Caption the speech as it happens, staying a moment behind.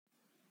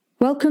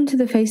Welcome to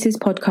the Faces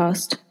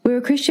podcast. We're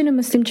a Christian and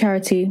Muslim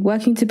charity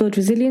working to build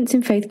resilience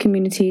in faith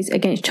communities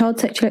against child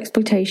sexual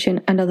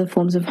exploitation and other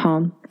forms of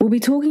harm. We'll be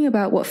talking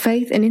about what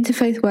faith and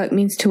interfaith work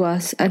means to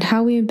us and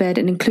how we embed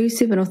an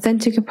inclusive and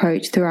authentic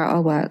approach throughout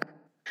our work.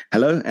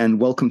 Hello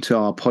and welcome to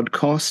our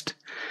podcast.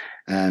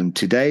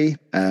 Today,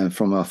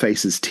 from our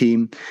Faces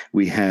team,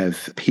 we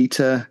have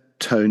Peter,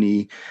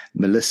 Tony,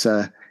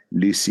 Melissa,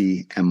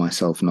 Lucy, and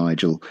myself,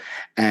 Nigel.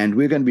 And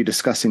we're going to be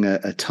discussing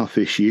a tough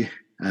issue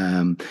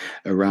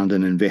around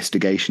an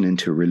investigation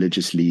into a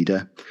religious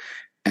leader.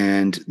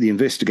 And the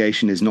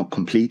investigation is not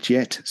complete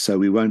yet, so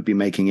we won't be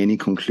making any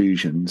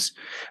conclusions,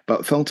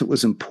 but felt it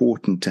was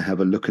important to have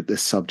a look at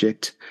this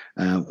subject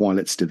while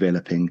it's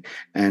developing.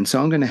 And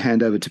so I'm going to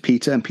hand over to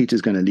Peter, and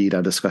Peter's going to lead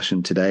our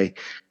discussion today.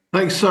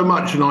 Thanks so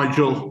much,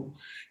 Nigel.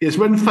 Yes,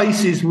 when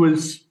Faces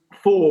was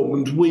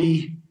formed,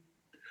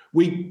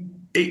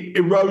 it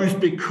arose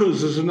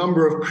because as a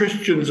number of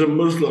Christians and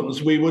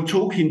Muslims, we were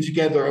talking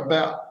together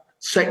about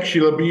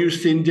sexual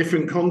abuse in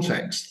different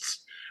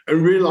contexts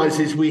and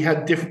realizes we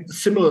had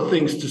similar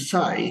things to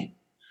say.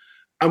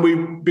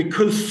 And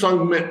because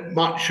so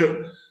much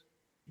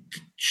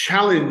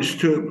challenge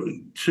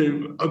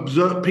to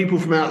observe people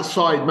from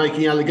outside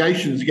making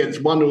allegations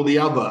against one or the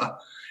other,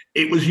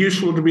 it was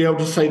useful to be able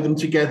to say them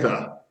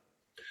together.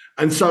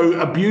 And so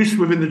abuse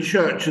within the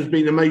church has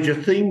been a major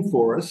theme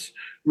for us.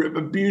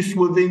 Abuse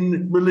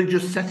within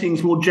religious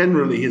settings more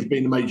generally has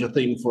been a major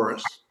theme for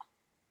us.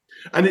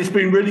 And it's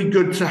been really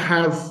good to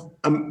have,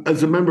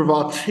 as a member of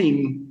our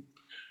team,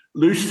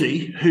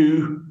 Lucy,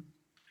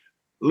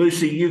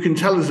 you can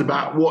tell us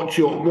about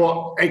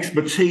what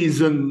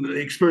expertise and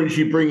experience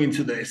you bring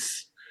into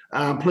this,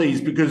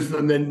 please,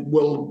 and then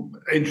we'll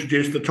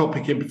introduce the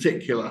topic in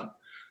particular.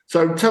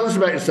 So tell us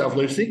about yourself,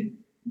 Lucy.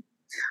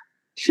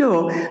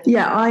 Sure.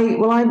 Yeah,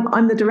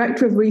 I'm the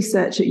Director of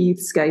Research at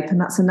Youthscape,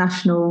 and that's a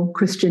national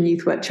Christian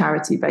youth work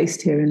charity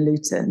based here in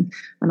Luton.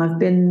 And I've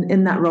been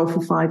in that role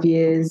for 5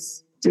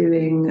 years,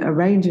 doing a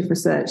range of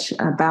research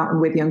about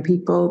and with young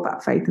people,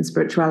 about faith and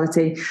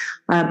spirituality.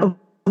 I've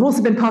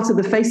also been part of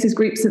the Faces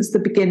group since the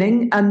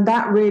beginning, and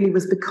that really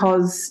was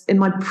because in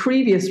my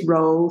previous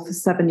role for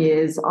 7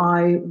 years,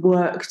 I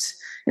worked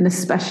in a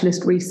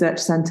specialist research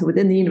centre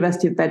within the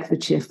University of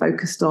Bedfordshire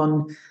focused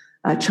on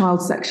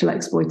child sexual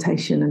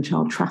exploitation and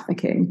child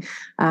trafficking.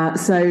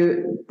 So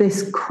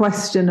this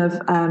question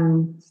of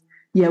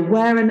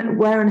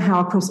where and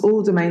how across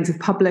all domains of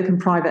public and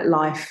private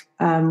life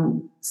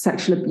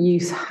sexual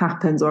abuse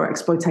happens or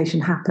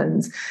exploitation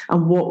happens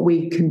and what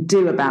we can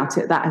do about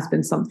it, that has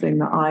been something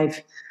that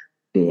I've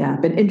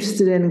been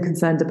interested in and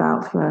concerned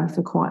about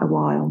for quite a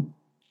while.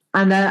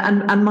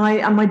 And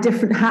my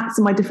different hats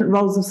and my different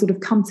roles have sort of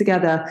come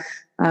together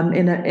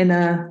in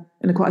a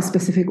quite a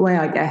specific way,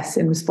 I guess,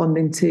 in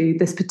responding to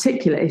this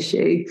particular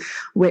issue,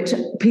 which,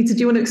 Peter, do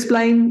you want to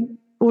explain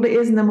what it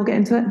is and then we'll get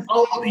into it?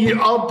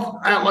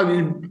 I'll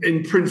outline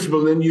in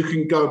principle and then you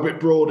can go a bit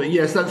broader.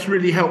 Yes, that's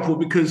really helpful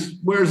because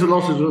whereas a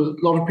lot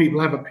of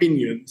people have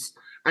opinions,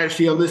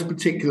 actually on this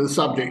particular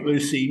subject,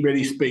 Lucy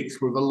really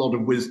speaks with a lot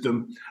of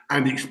wisdom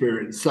and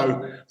experience.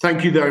 So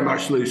thank you very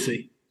much,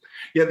 Lucy.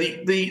 Yeah,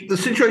 the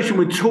situation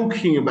we're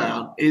talking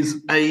about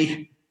is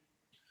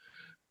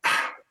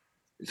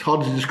it's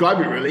hard to describe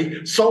it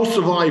really, sole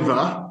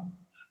survivor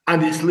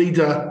and its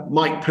leader,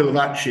 Mike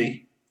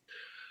Pilavachi.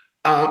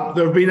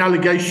 There have been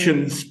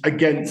allegations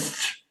against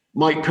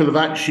Mike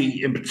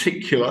Pilavachi in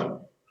particular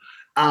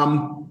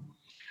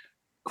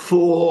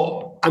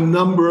for a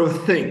number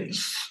of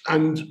things,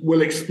 and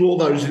we'll explore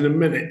those in a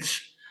minute.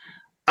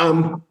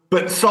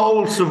 But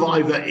Sole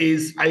Survivor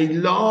is a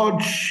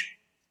large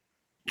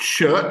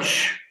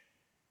church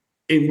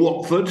in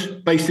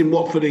Watford, based in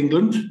Watford,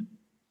 England,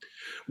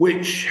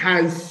 which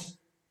has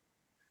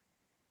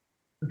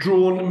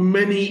drawn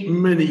many,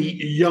 many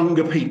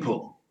younger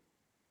people.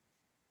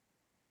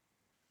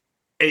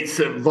 It's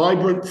a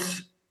vibrant,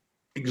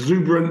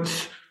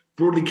 exuberant,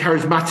 broadly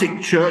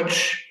charismatic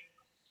church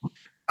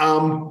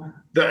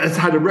that has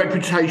had a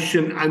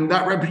reputation, and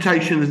that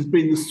reputation has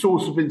been the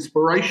source of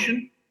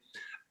inspiration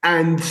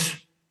and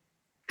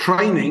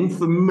training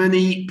for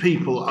many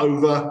people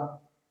over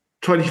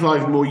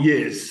 25 more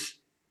years.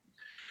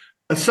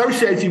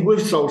 Associated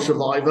with Sole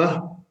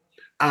Survivor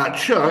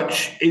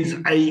Church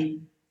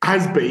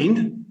has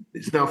been,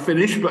 it's now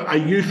finished, but a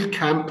youth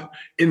camp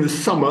in the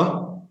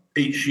summer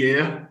each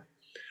year,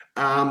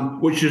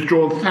 which has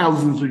drawn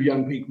thousands of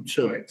young people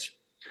to it.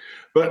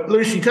 But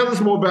Lucy, tell us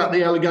more about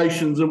the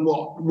allegations and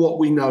what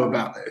we know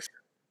about this.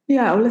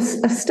 Yeah, well, a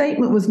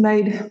statement was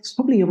made, it's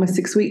probably almost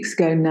 6 weeks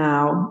ago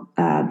now,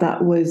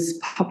 that was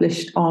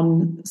published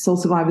on Sole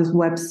Survivor's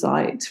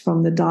website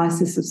from the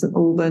Diocese of St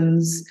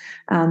Albans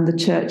and the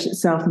church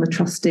itself and the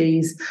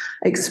trustees,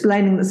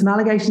 explaining that some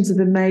allegations have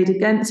been made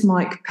against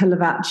Mike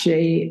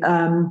Pilavachi.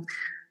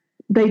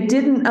 They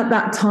didn't at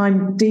that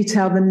time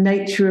detail the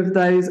nature of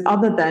those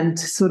other than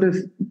to sort of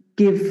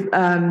give,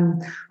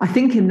 I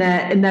think in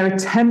their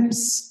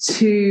attempts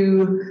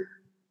to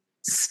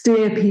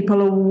steer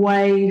people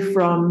away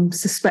from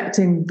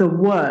suspecting the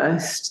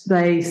worst,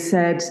 they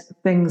said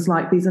things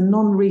like, these are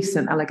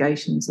non-recent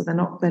allegations, so they're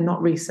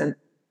not recent.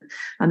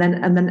 And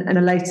then in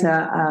a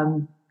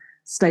later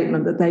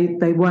statement that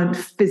they weren't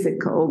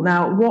physical.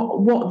 Now,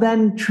 what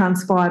then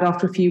transpired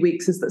after a few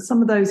weeks is that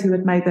some of those who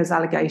had made those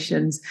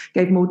allegations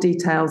gave more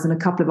details in a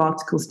couple of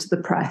articles to the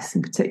press,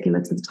 in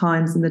particular to the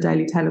Times and the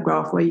Daily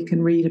Telegraph, where you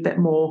can read a bit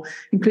more,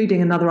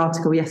 including another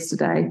article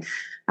yesterday.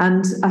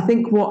 And I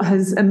think what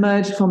has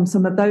emerged from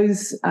some of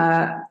those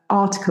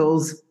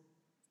articles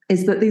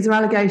is that these are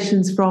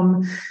allegations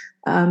from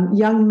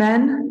young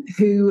men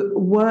who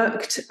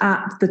worked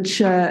at the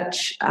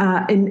church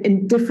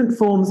in different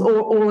forms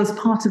or as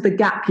part of the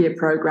gap year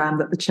program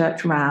that the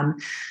church ran,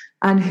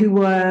 and who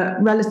were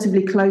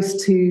relatively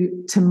close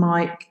to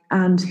Mike,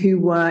 and who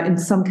were in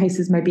some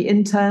cases maybe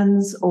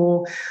interns,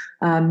 or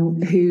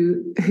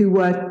who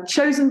were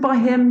chosen by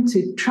him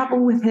to travel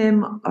with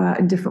him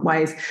in different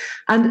ways.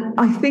 And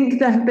I think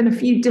there have been a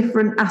few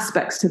different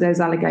aspects to those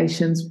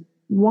allegations.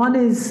 One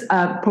is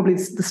probably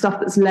the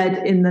stuff that's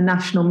led in the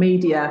national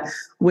media,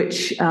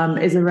 which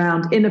is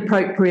around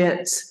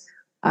inappropriate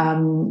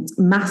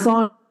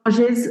massages.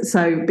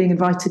 So being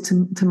invited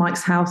to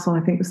Mike's house on,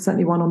 I think,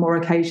 certainly one or more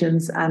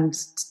occasions, and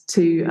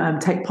to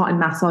take part in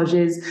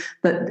massages.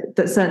 That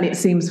certainly, it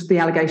seems, the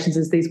allegations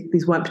is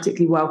these weren't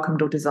particularly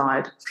welcomed or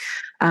desired.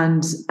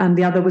 And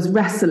the other was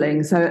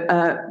wrestling. So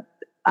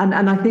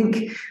and I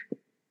think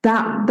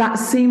that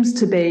seems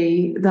to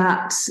be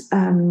that.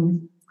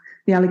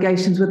 The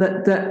allegations were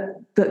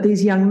that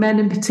these young men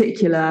in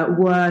particular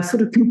were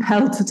sort of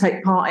compelled to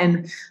take part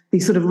in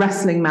these sort of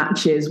wrestling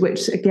matches,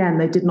 which, again,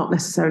 they did not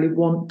necessarily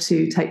want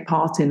to take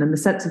part in. And the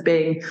sense of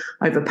being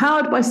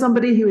overpowered by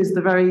somebody who is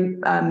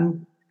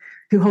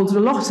who holds a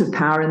lot of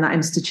power in that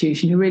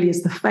institution, who really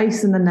is the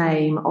face and the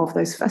name of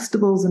those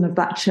festivals and of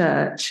that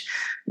church,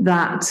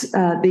 that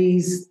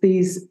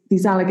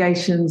these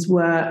allegations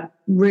were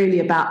really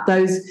about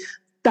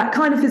that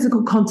kind of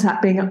physical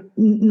contact being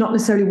not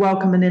necessarily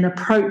welcome and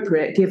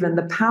inappropriate, given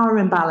the power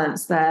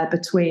imbalance there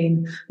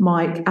between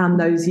Mike and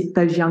those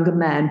younger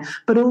men.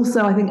 But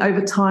also, I think over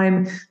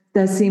time,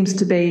 there seems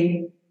to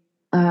be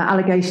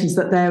allegations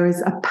that there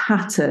is a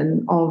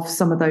pattern of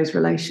some of those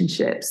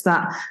relationships,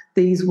 that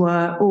these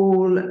were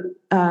all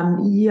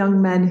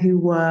young men who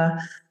were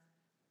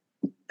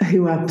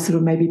sort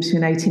of maybe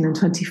between 18 and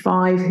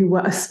 25, who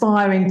were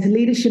aspiring to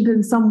leadership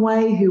in some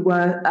way, who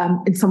were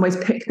in some ways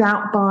picked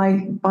out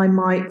by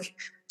Mike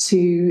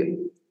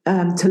to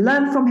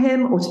learn from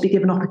him, or to be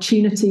given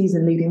opportunities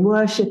in leading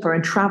worship or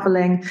in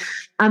traveling.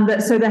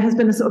 And so there has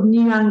been a sort of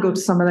new angle to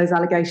some of those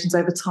allegations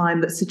over time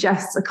that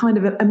suggests a kind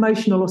of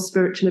emotional or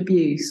spiritual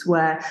abuse,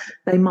 where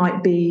they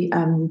might be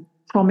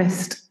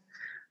promised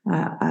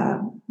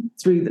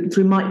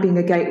through Mike being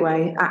a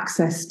gateway,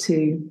 access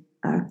to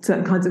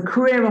certain kinds of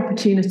career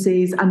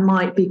opportunities, and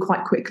might be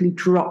quite quickly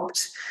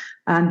dropped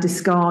and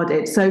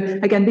discarded. So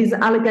again, these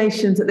are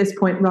allegations at this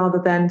point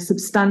rather than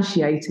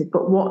substantiated,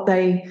 but what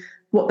they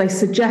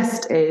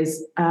suggest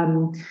is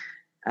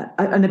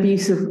an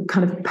abuse of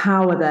kind of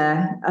power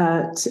there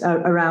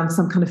around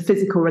some kind of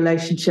physical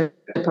relationship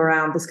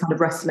around this kind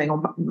of wrestling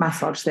or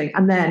massage thing.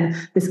 And then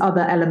this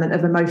other element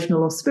of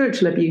emotional or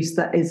spiritual abuse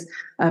that is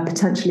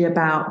potentially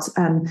about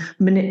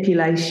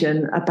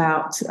manipulation,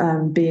 about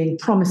being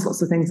promised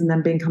lots of things and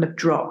then being kind of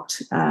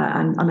dropped.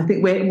 And I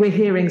think we're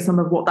hearing some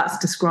of what that's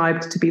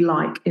described to be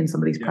like in some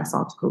of these press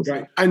articles.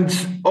 Right. And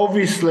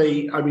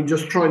obviously, I mean,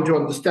 just trying to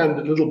understand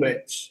a little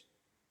bit,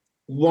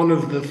 one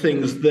of the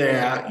things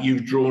there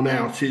you've drawn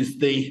out is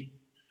the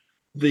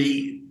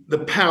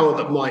power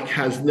that Mike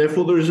has, and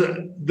therefore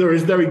there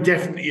is very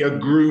definitely a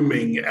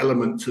grooming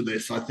element to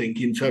this, I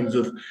think, in terms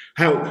of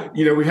how,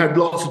 we've had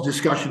lots of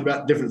discussion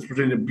about the difference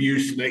between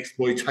abuse and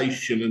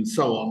exploitation and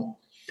so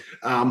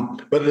on,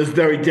 but there's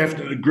very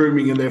definitely a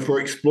grooming and therefore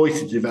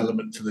exploitative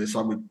element to this,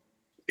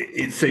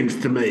 it seems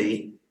to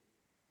me.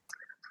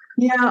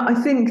 Yeah, I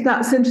think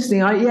that's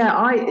interesting.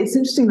 It's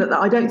interesting that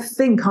I don't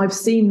think I've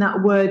seen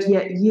that word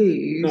yet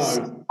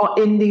used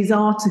in these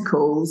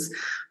articles,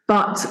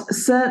 but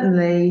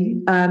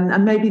certainly,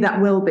 and maybe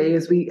that will be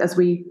as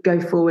we go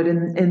forward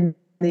in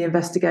the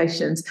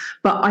investigations.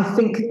 But I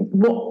think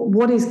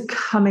what is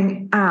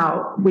coming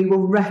out, we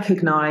will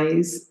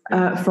recognise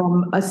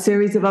from a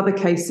series of other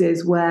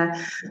cases where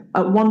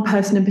one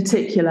person in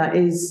particular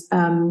is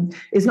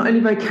not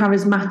only very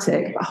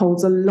charismatic, but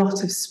holds a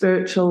lot of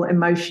spiritual,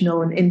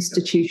 emotional, and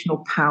institutional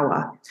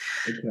power.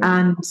 Okay.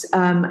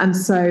 And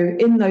so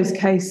in those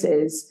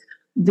cases,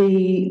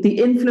 the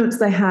influence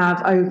they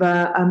have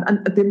over and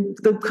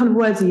the kind of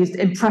words are used,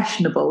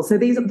 impressionable. So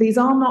these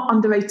are not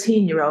under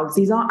 18-year-olds.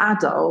 These are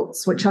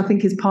adults, which I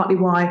think is partly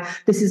why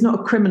this is not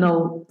a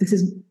criminal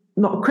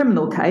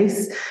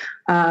case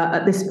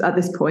at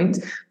this point.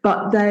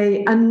 But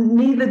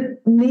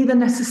neither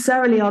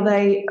necessarily are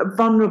they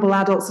vulnerable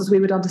adults as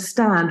we would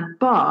understand,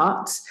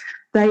 but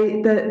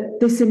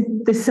this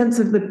sense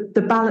of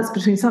the balance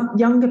between some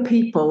younger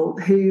people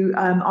who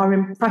are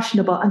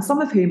impressionable, and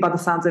some of whom, by the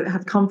sounds of it,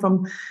 have come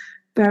from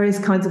various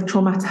kinds of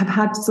traumatic, have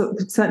had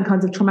certain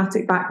kinds of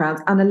traumatic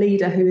backgrounds, and a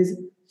leader who is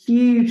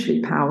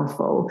hugely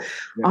powerful.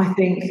 Yeah. I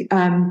think,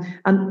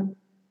 and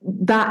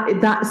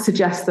that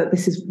suggests that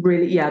this is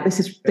really, this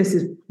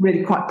is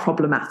really quite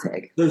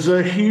problematic. There's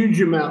a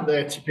huge amount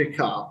there to pick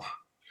up.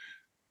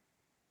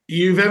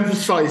 You've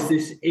emphasised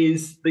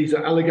these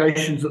are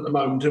allegations at the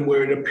moment, and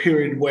we're in a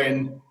period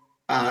when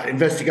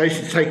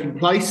investigations taking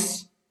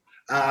place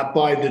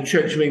by the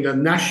Church of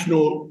England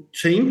national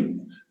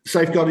team,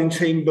 safeguarding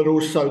team, but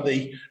also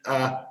the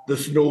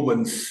St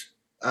Albans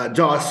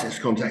diocese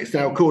context.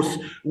 Now, of course,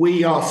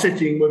 we are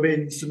sitting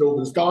within St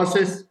Albans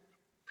diocese,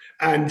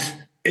 and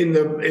in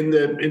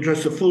the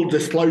interest of full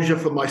disclosure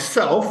for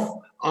myself,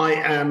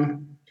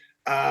 I'm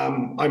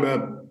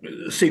a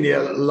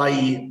senior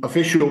lay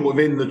official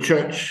within the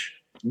church,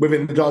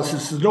 within the diocese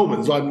of St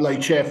Albans. I'm lay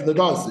chair for the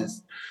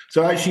diocese.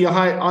 So actually,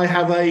 I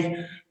have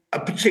a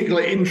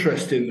particular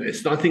interest in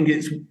this, and I think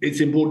it's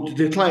important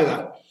to declare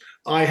that.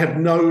 I have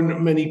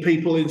known many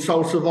people in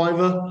Soul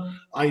Survivor.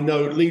 I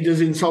know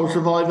leaders in Soul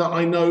Survivor.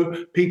 I know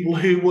people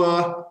who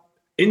were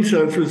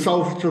interned through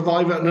Soul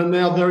Survivor and are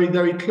now very,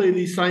 very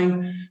clearly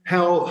saying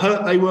how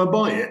hurt they were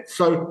by it.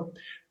 So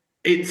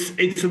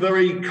it's a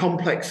very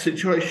complex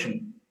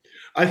situation.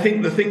 I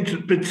think the thing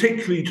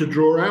particularly to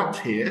draw out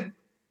here,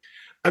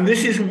 and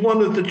this is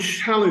one of the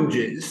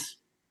challenges,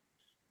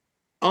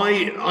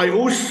 I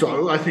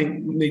also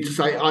think need to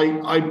say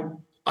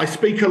I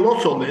speak a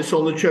lot on this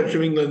on the Church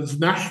of England's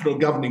national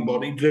governing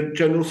body,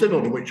 General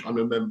Synod, of which I'm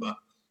a member.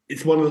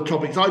 It's one of the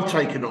topics I've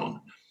taken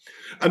on.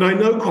 And I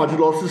know quite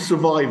a lot of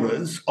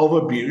survivors of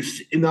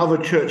abuse in other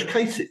church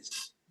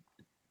cases.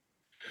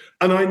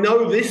 And I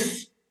know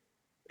this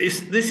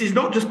is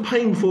not just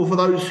painful for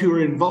those who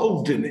are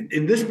involved in it,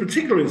 in this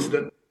particular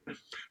incident,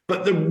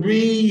 but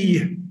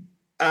the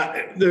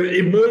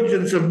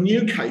emergence of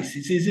new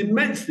cases is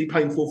immensely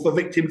painful for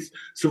victims,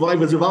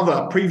 survivors of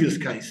other previous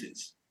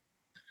cases.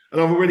 And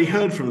I've already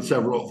heard from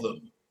several of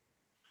them.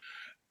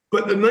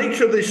 But the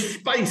nature of this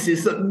space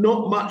is that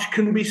not much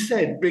can be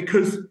said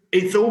because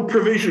it's all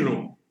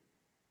provisional.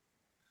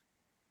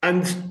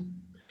 And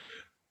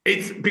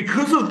it's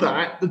because of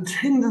that, the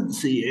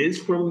tendency is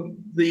from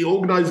the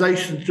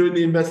organisations doing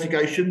the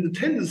investigation, the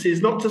tendency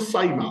is not to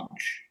say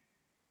much.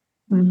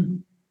 Mm-hmm.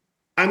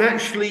 And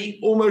actually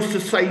almost to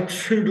say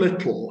too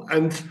little.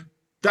 And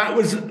that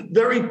was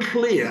very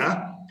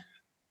clear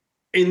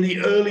in the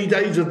early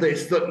days of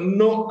this, that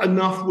not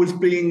enough was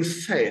being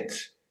said.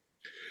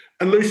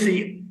 And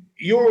Lucy,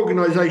 your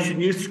organisation,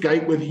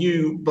 Youthscape, with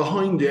you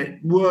behind it,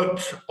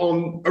 worked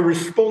on a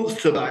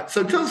response to that.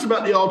 So tell us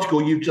about the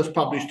article you've just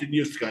published in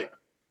Youthscape.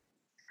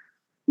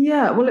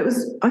 Yeah, well,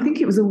 I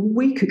think it was a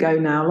week ago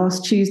now,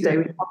 last Tuesday,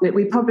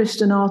 we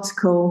published an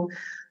article.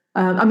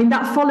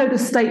 That followed a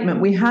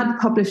statement. We had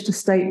published a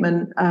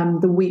statement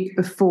the week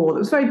before. It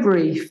was very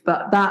brief,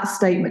 but that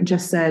statement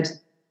just said,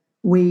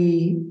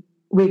 we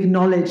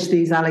acknowledge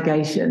these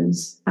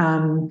allegations.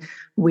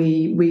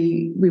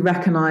 We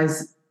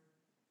recognise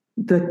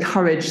the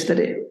courage that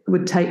it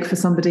would take for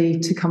somebody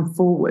to come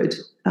forward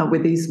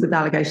with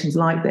allegations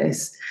like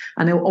this,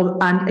 and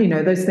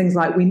those things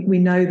like we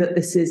know that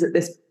this is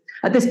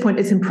at this point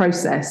it's in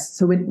process,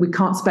 so we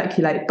can't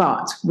speculate,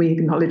 but we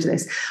acknowledge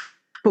this.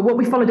 But what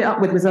we followed it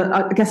up with was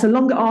a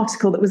longer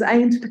article that was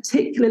aimed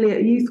particularly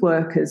at youth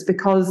workers,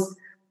 because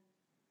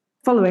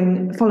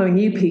following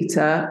you,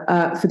 Peter,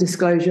 for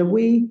disclosure,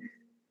 we've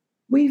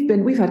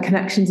had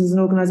connections as an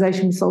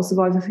organisation with Soul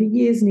Survivor for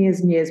years and years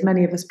and years.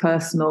 Many of us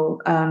personal,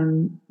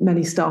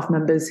 many staff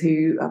members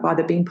who have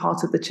either been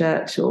part of the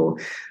church or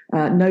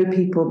know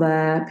people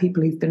there,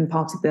 people who've been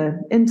part of the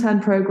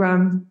intern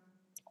programme.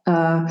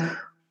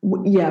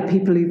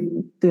 People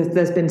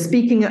there's been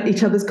speaking at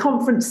each other's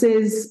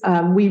conferences.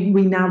 We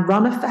now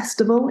run a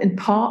festival in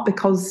part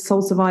because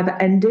Soul Survivor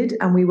ended,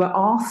 and we were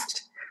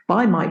asked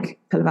by Mike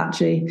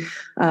Pilavachi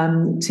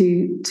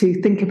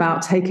to think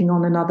about taking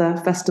on another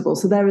festival.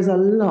 So there is a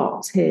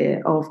lot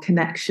here of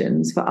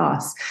connections for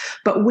us.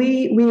 But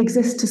we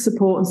exist to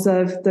support and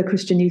serve the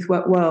Christian youth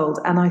work world.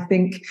 And I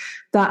think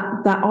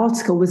that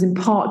article was in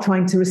part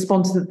trying to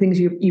respond to the things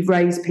you've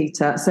raised,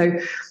 Peter. So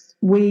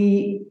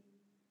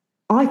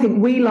I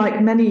think we,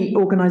 like many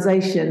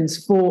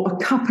organisations, for a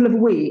couple of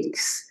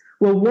weeks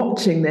were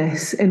watching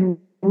this in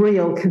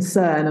real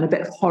concern and a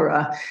bit of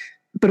horror,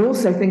 but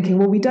also thinking,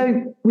 well, we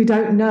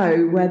don't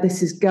know where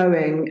this is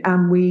going,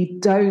 and we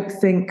don't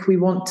think we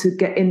want to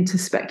get into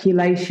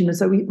speculation. And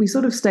so we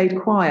sort of stayed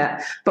quiet,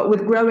 but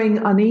with growing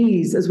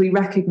unease as we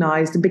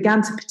recognised and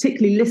began to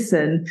particularly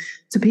listen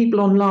to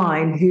people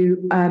online who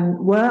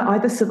were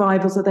either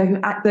survivors or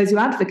those who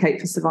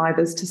advocate for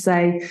survivors, to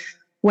say,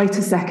 wait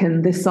a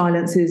second, this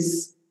silence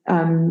is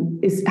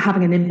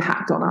having an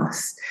impact on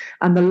us.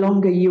 And the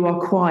longer you are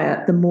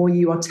quiet, the more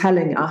you are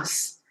telling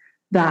us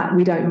that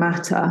we don't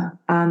matter,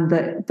 and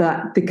that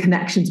the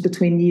connections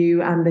between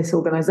you and this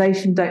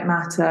organisation don't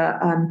matter.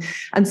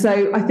 And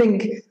so I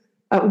think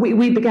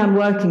we began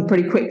working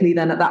pretty quickly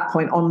then at that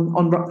point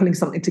on pulling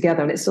something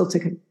together, and it still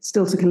took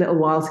a little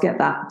while to get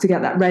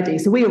that ready.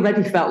 So we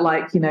already felt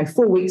like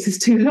 4 weeks is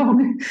too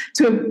long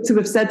to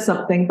have said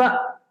something. But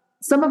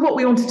some of what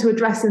we wanted to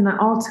address in that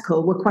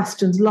article were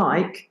questions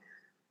like,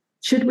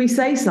 should we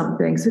say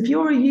something? So if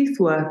you're a youth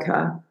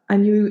worker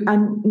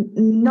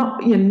no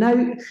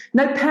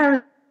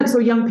parents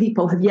or young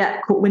people have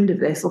yet caught wind of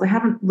this, or they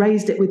haven't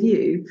raised it with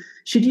you,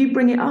 should you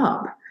bring it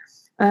up?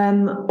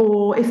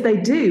 Or if they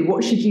do,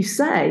 what should you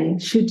say?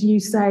 Should you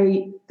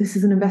say, this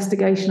is an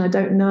investigation, I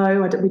don't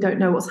know, we don't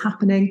know what's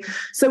happening?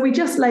 So we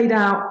just laid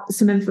out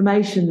some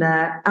information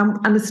there.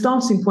 And the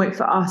starting point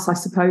for us, I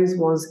suppose,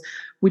 was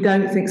we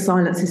don't think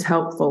silence is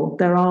helpful.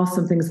 There are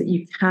some things that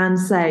you can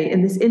say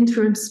in this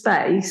interim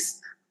space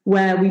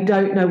where we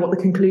don't know what the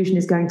conclusion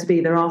is going to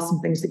be. There are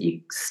some things that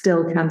you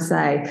still can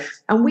say.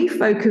 And we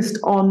focused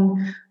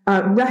on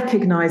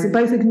recognizing,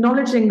 both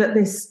acknowledging that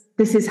this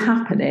is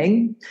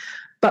happening,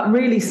 but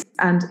really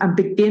and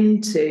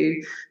begin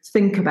to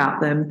think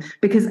about them.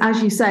 Because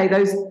as you say,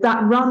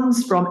 that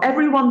runs from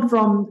everyone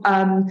from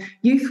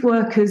youth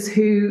workers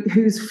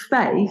whose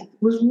faith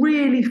was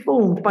really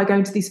formed by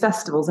going to these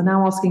festivals and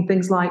now asking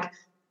things like,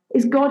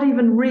 is God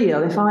even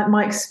real? If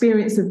my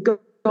experience of God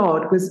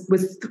was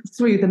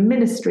through the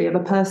ministry of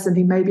a person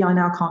who maybe I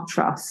now can't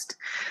trust.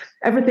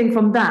 Everything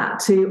from that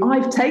to,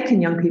 I've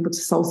taken young people to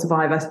Soul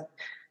Survivor.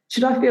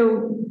 Should I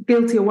feel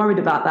guilty or worried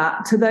about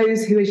that? To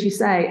those who, as you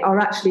say, are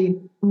actually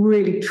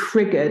really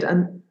triggered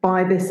and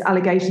by this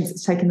allegations,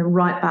 it's taken them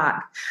right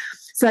back.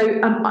 So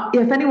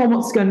if anyone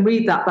wants to go and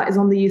read that is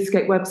on the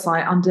Youthscape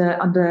website under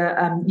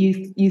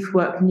youth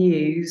work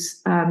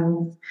news.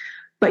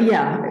 But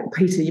yeah,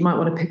 Peter, you might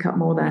want to pick up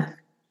more there.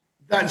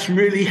 That's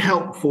really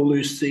helpful,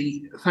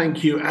 Lucy.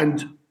 Thank you.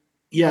 And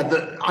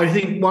yeah, I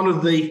think one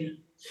of the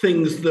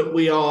things that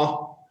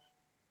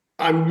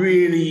I'm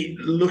really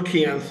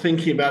looking at and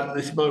thinking about at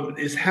this moment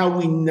is how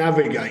we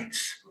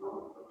navigate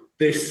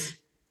this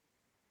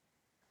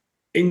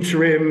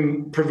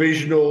interim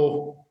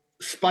provisional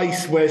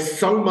space where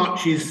so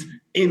much is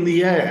in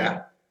the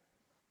air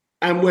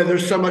and where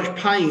there's so much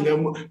pain,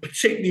 and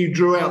particularly you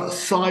drew out the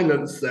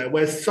silence there,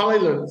 where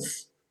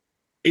silence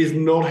is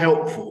not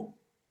helpful.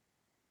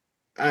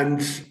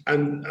 And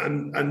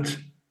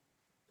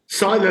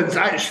silence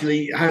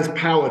actually has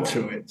power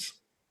to it.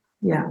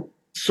 Yeah.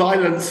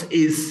 Silence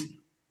is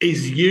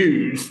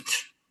used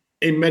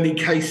in many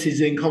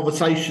cases in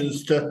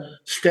conversations to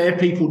stare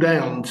people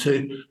down,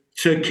 to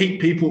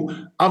keep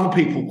other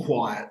people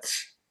quiet.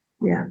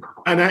 Yeah.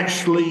 And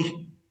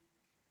actually,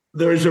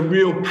 there is a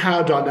real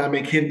power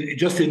dynamic in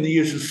the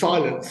use of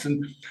silence.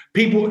 And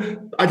people,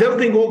 I don't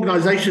think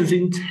organizations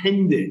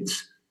intend it,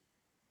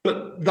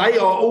 but they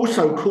are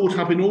also caught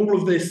up in all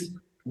of this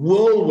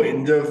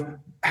whirlwind of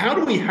how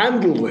do we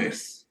handle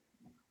this?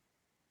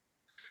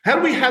 How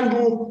do we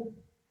handle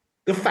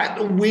the fact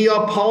that we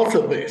are part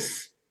of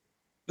this,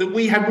 that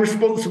we have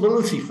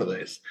responsibility for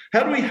this?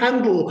 How do we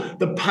handle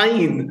the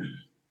pain?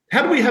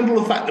 How do we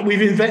handle the fact that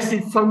we've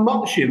invested so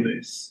much in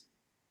this?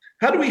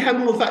 How do we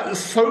handle the fact that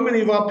so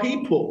many of our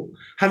people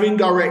have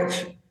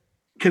indirect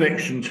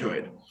connection to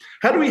it?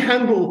 How do we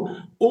handle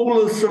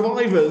all the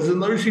survivors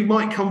and those who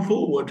might come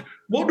forward?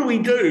 What do we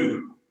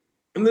do?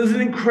 And there's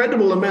an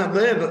incredible amount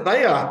there that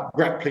they are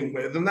grappling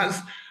with. And that's,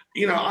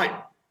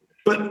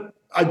 but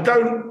I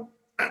don't,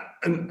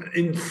 and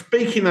in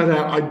speaking that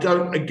out, I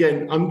don't,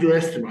 again,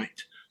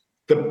 underestimate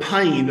the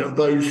pain of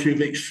those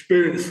who've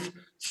experienced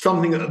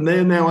something that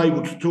they're now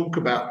able to talk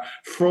about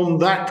from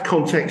that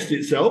context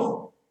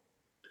itself,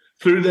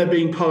 through their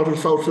being part of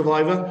Soul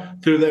Survivor,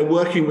 through their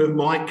working with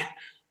Mike,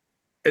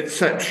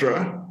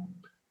 etc.,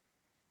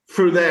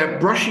 through their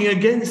brushing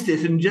against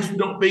it and just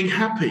not being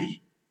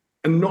happy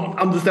and not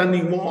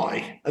understanding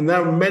why. And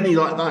there are many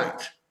like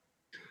that.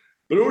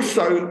 But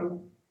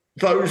also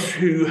those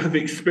who have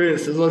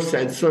experienced, as I've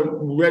said, so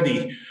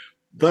already,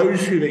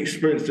 those who've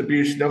experienced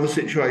abuse in other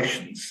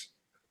situations.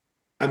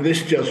 And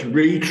this just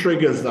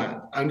re-triggers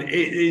that. And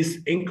it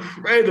is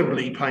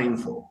incredibly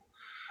painful.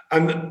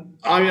 And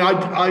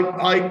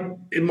I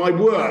in my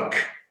work,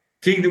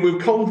 dealing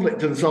with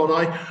conflict and so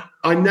on,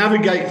 I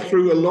navigate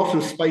through a lot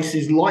of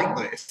spaces like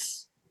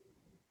this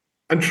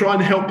and try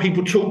and help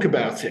people talk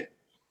about it.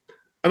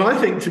 And I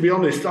think, to be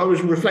honest, I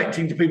was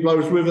reflecting to people I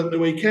was with at the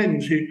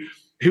weekend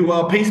who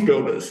are peace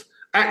builders.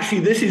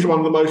 Actually, this is one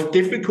of the most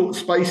difficult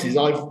spaces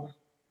I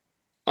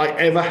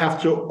ever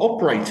have to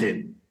operate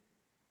in.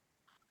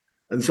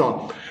 And so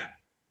on.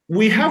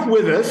 We have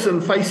with us,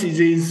 and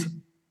Faces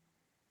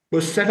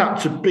was set up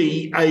to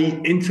be a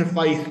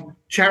interfaith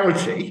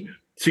charity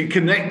to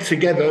connect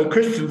together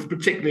Christians,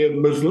 particularly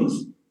and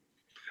Muslims.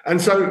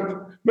 And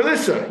so,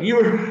 Melissa, you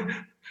are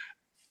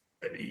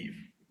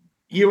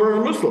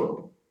a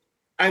Muslim,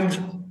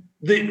 and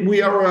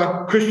we are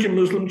a Christian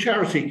Muslim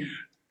charity.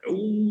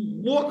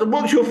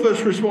 What's your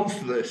first response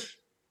to this?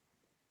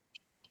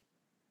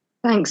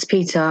 Thanks,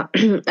 Peter.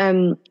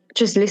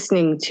 Just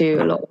listening to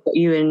a lot of what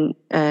you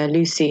and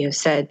Lucy have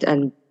said,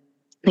 and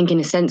I think in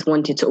a sense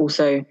wanted to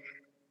also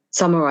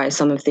summarize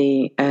some of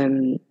the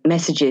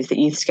messages that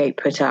Youthscape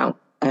put out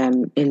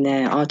in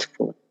their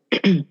article.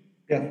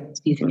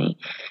 Excuse me.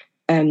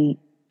 And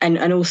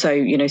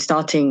also,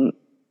 starting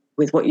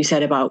with what you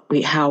said about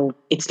how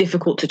it's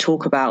difficult to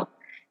talk about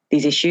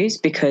these issues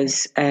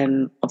because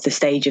of the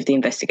stage of the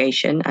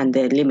investigation and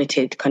the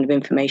limited kind of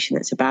information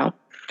that's about.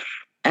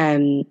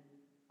 And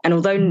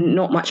although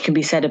not much can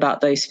be said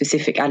about those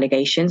specific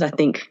allegations, I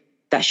think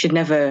that should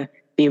never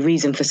be a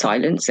reason for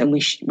silence, and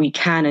we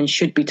can and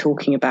should be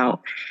talking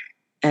about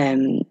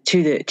to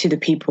the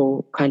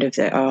people kind of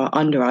that are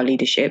under our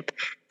leadership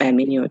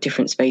in your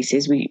different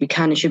spaces. We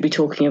can and should be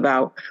talking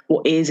about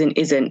what is and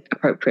isn't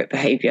appropriate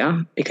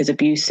behaviour, because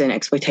abuse and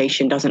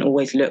exploitation doesn't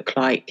always look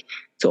like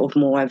sort of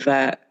more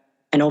overt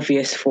and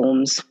obvious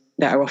forms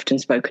that are often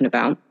spoken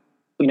about.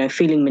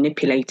 Feeling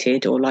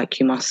manipulated or like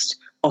you must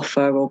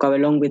offer or go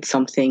along with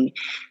something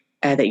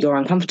that you're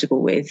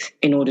uncomfortable with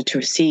in order to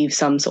receive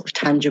some sort of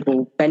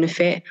tangible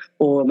benefit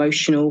or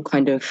emotional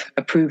kind of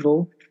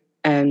approval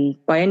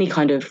by any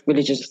kind of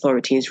religious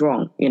authority is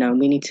wrong. And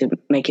we need to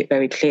make it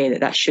very clear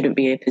that shouldn't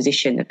be a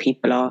position that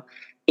people are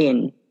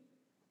in,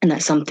 and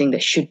that's something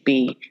that should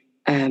be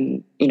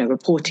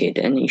reported,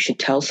 and you should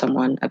tell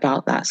someone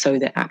about that so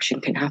that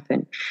action can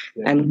happen.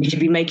 And we should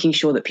be making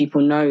sure that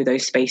people know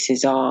those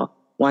spaces are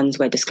ones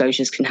where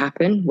disclosures can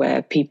happen,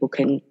 where people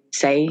can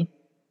say,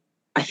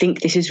 I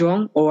think this is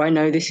wrong, or I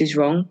know this is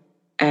wrong,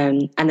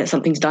 and that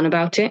something's done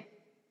about it,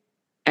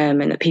 and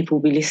that people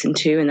will be listened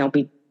to and they'll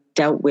be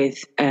dealt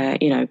with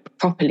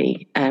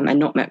properly and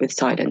not met with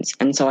silence.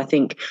 And so I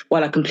think,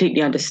 while I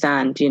completely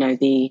understand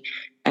the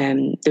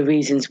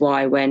reasons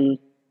why when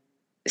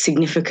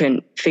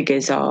significant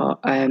figures are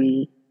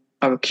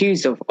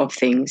accused of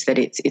things, that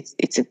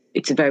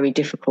it's a very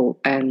difficult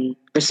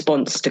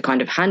response to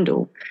kind of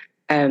handle,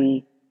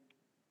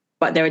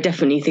 but there are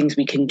definitely things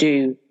we can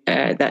do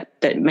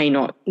that may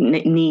not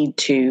need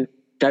to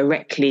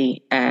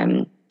directly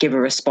give a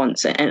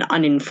response, an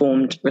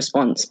uninformed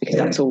response, because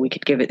that's all we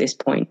could give at this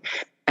point.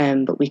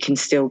 But we can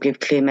still give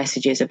clear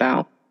messages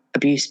about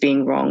abuse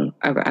being wrong,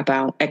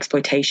 about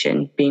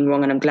exploitation being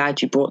wrong. And I'm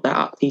glad you brought that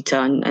up, Peter.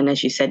 And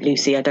as you said,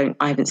 Lucy, I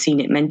haven't seen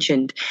it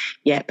mentioned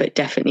yet, but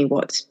definitely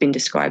what's been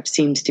described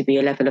seems to be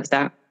a level of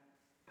that.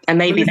 And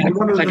maybe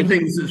one of the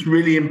things that's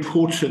really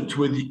important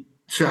to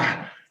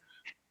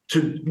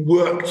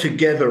work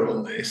together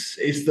on this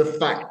is the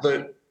fact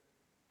that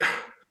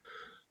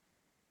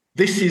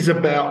this is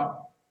about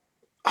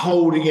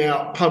holding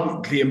out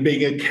publicly and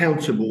being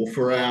accountable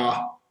for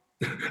our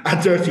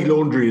dirty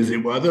laundry, as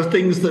it were, the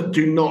things that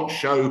do not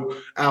show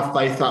our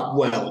faith up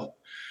well,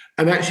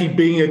 and actually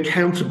being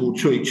accountable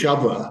to each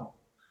other,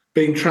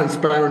 being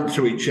transparent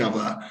to each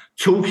other,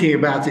 talking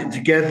about it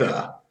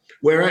together,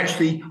 where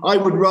actually I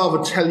would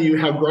rather tell you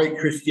how great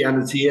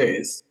Christianity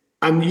is,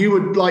 and you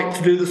would like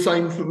to do the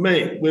same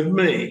with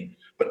me.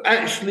 But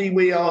actually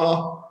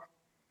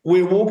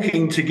we're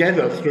walking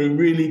together through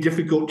really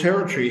difficult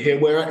territory here,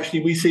 where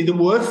actually we see the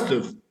worst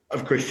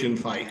of Christian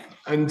faith.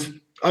 And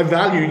I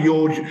value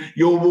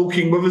your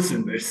walking with us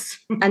in this.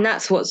 And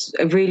that's what's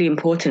really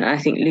important. I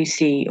think,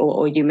 Lucy,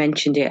 or you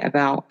mentioned it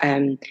about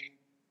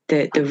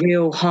the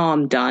real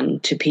harm done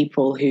to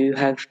people who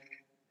have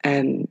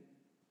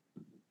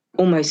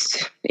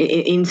almost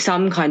in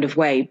some kind of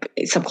way,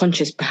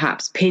 subconscious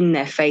perhaps, pin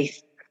their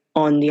faith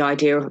on the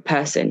idea of a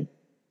person,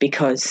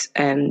 because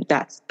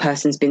that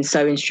person's been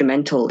so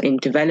instrumental in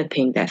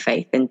developing their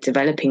faith and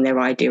developing their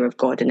idea of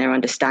God and their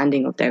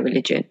understanding of their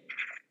religion.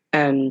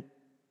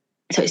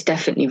 So it's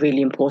definitely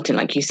really important,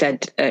 like you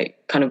said,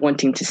 kind of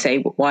wanting to say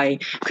why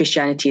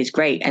Christianity is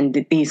great,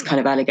 and these kind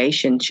of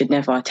allegations should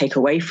never take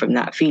away from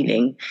that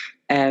feeling.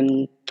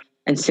 And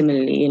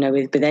similarly,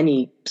 with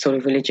any sort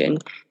of religion,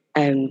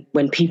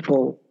 when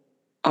people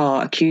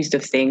are accused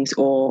of things,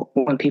 or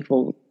when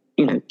people,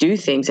 do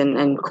things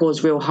and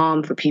cause real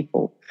harm for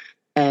people,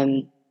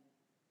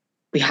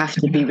 we have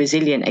to be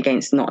resilient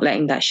against not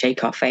letting that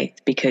shake our faith,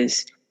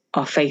 because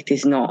our faith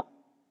is not,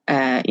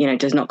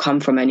 does not come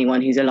from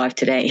anyone who's alive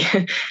today.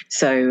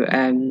 So,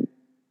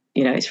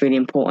 it's really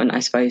important, I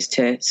suppose,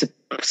 to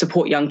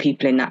support young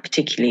people in that,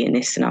 particularly in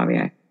this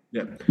scenario.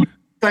 Yeah.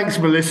 Thanks,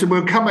 Melissa.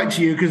 We'll come back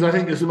to you, because I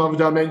think there's some other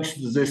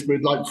dimensions of this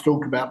we'd like to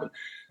talk about. But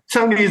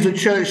Tony, as a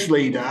church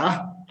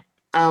leader,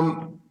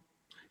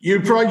 you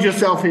pride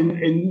yourself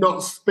in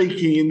not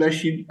speaking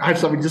unless you have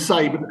something to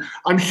say, but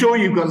I'm sure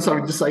you've got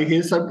something to say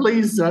here, so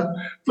please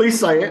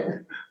say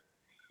it.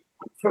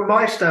 From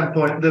my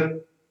standpoint,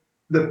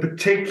 the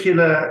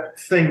particular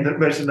thing that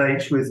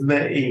resonates with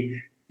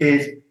me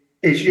is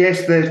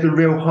yes, there's the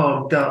real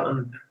harm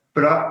done,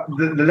 but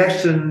the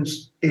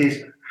lessons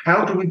is,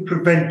 how do we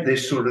prevent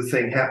this sort of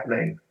thing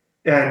happening?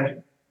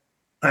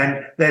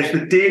 And there's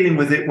the dealing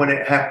with it when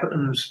it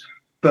happens,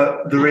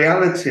 but the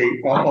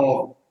reality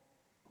of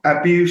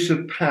abuse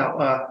of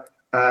power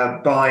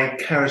by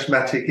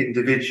charismatic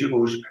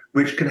individuals,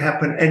 which can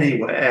happen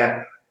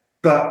anywhere.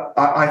 But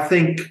I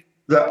think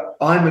that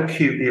I'm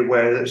acutely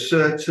aware that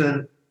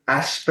certain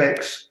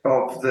aspects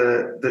of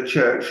the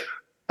church,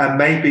 and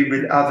maybe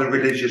with other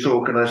religious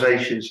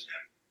organisations,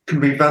 can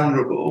be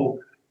vulnerable.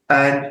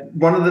 And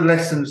one of the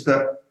lessons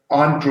that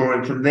I'm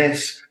drawing from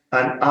this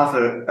and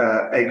other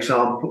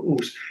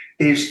examples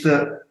is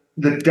that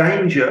the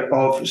danger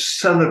of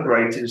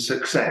celebrating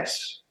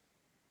success.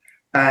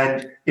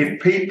 And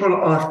if people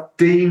are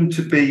deemed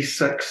to be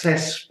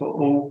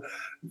successful,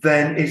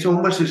 then it's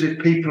almost as if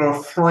people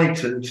are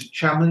frightened to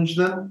challenge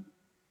them.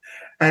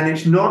 And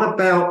it's not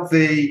about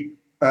as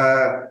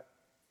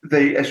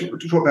we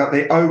talk about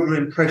the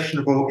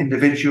over-impressionable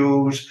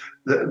individuals,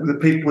 the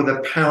people with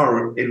a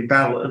power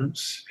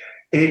imbalance.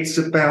 It's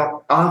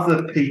about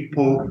other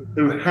people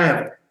who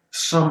have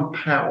some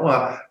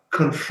power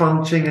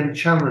confronting and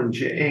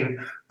challenging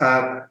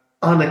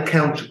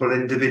unaccountable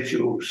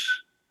individuals.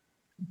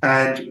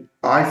 And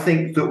I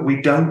think that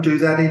we don't do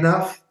that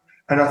enough.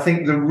 And I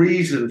think the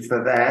reason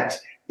for that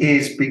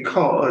is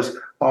because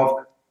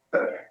of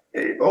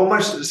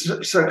almost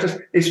success.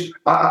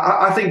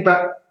 I think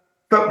about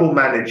football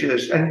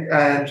managers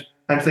and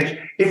things.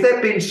 If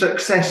they've been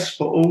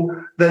successful,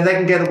 then they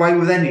can get away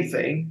with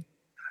anything.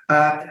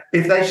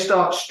 If they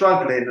start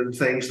struggling and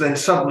things, then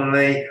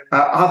suddenly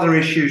other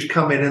issues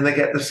come in and they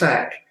get the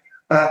sack.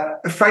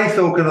 Faith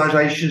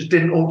organisations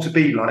didn't ought to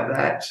be like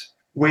that.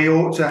 We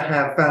ought to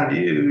have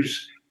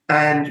values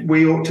and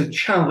we ought to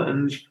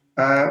challenge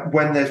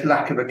when there's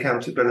lack of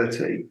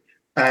accountability.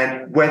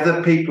 And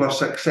whether people are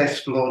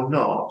successful or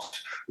not,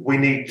 we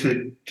need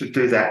to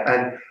do that.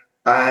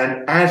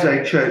 And as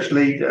a church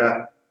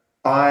leader,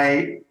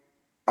 I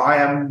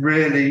am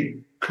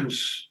really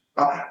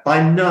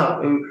I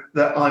know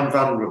that I'm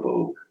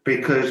vulnerable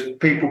because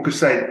people could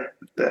say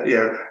that,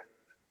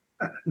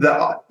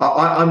 that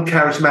I'm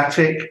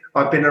charismatic.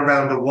 I've been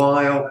around a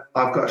while.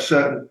 I've got a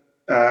certain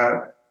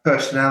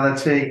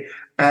personality,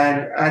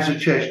 and as a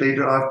church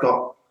leader, I've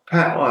got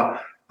power.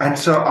 And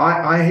so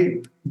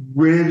I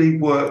really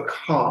work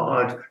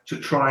hard to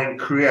try and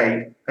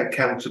create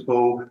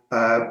accountable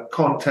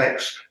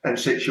contexts and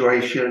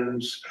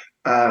situations.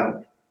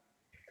 I'm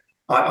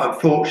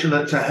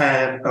fortunate to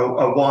have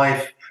a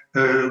wife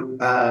who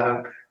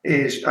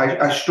is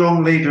a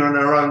strong leader in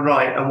her own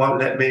right and won't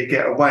let me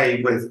get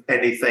away with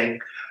anything.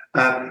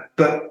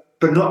 But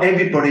not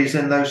everybody's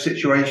in those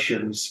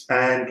situations,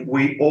 and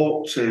we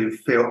ought to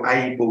feel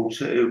able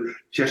to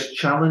just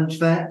challenge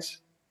that.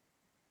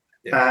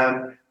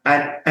 Yeah.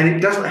 And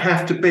it doesn't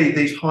have to be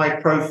these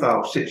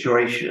high-profile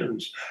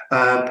situations.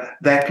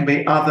 There can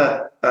be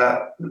other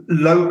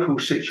local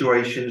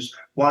situations,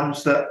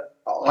 ones that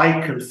I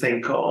can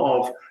think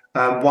of.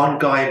 One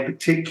guy in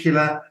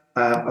particular,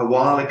 a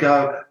while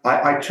ago,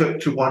 I took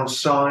to one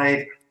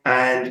side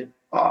and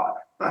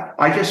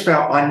I just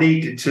felt I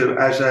needed to,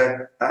 as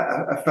a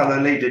fellow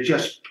leader,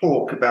 just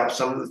talk about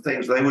some of the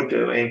things they were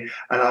doing,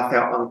 and I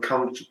felt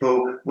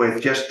uncomfortable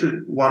with just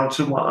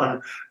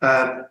one-to-one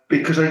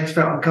because I just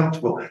felt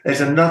uncomfortable.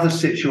 There's another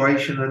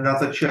situation,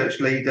 another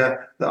church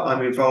leader that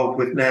I'm involved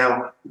with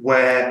now,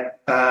 where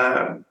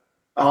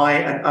I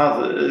and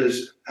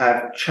others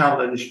have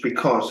challenged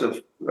because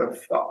of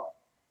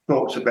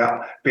thoughts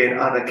about being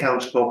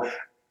unaccountable,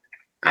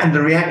 and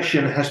the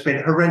reaction has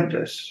been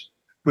horrendous,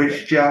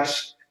 which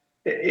just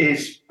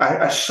is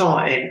a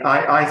sign,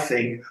 I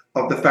think,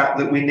 of the fact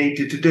that we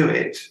needed to do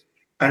it.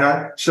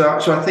 And so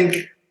I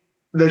think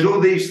there's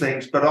all these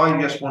things, but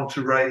I just want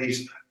to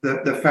raise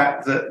the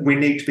fact that we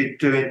need to be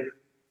doing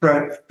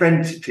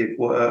preventative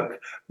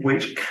work,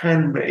 which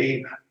can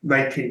be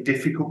making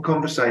difficult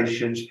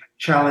conversations,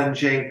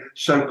 challenging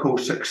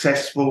so-called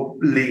successful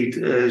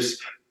leaders,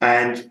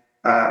 and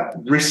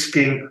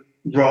risking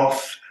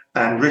wrath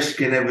and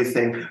risking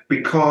everything,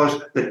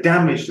 because the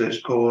damage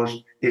that's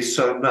caused is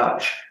so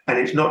much, and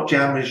it's not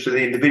damage to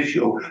the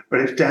individual,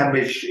 but it's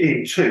damage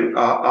into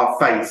our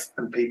faith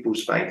and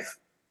people's faith.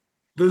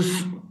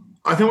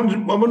 I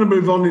want to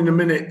move on in a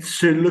minute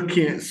to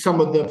looking at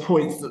some of the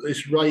points that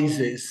this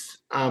raises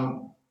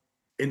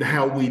in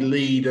how we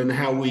lead and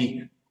how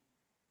we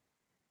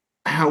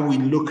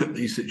look at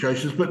these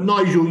situations. But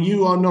Nigel,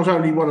 you are not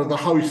only one of the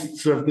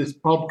hosts of this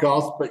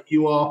podcast, but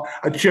you are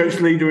a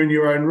church leader in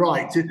your own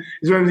right. Is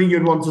there anything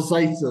you'd want to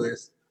say to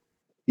this?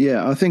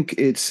 Yeah, I think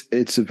it's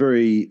a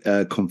very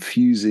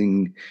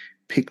confusing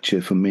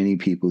picture for many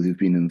people who've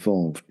been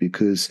involved,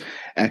 because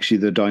actually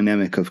the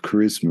dynamic of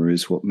charisma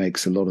is what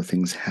makes a lot of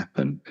things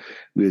happen.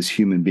 We as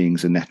human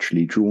beings are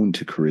naturally drawn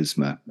to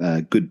charisma.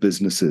 Good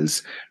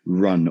businesses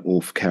run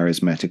off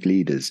charismatic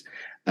leaders.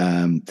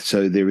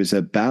 So there is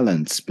a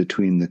balance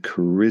between the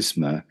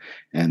charisma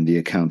and the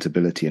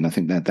accountability. And I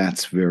think that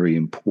that's very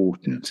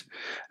important.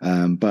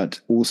 But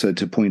also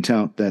to point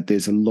out that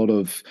there's a lot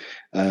of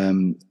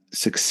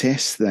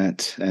success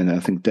that, and I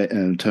think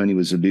Tony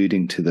was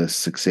alluding to the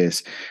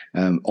success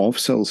of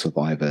Soul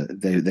Survivor.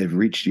 They've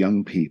reached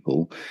young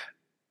people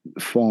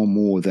far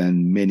more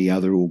than many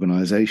other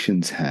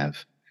organizations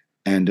have.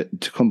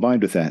 And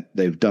combined with that,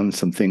 they've done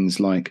some things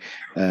like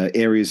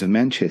areas of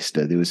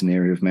Manchester. There was an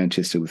area of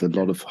Manchester with a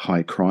lot of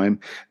high crime.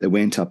 They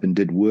went up and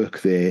did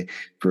work there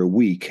for a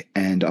week.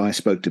 And I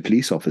spoke to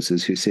police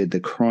officers who said the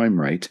crime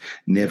rate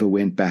never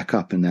went back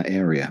up in that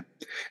area.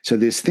 So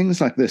there's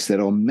things like this that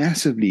are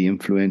massively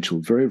influential,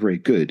 very, very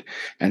good.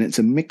 And it's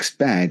a mixed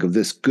bag of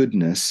this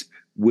goodness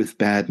with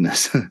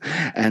badness.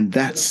 And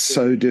that's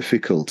so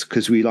difficult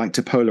because we like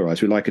to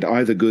polarize. We like it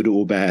either good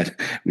or bad.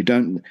 We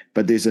don't,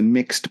 but there's a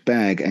mixed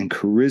bag, and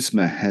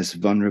charisma has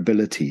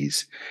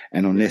vulnerabilities.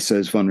 And unless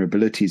those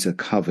vulnerabilities are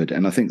covered,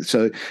 and I think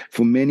so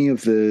for many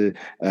of the,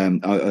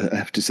 I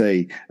have to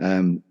say,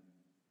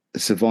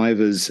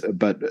 survivors,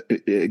 but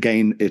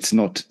again, it's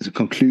not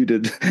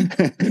concluded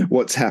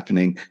what's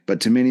happening. But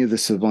to many of the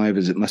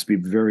survivors, it must be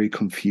very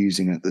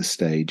confusing at this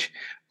stage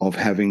of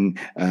having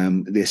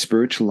their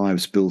spiritual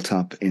lives built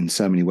up in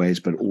so many ways,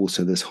 but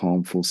also this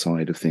harmful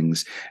side of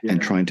things,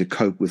 and trying to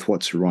cope with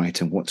what's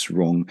right and what's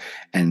wrong,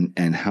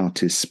 and how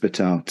to spit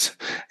out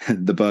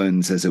the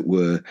bones, as it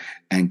were,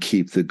 and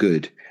keep the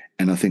good.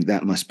 And I think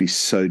that must be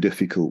so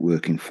difficult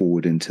working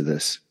forward into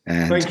this.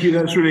 And thank you.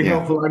 That's really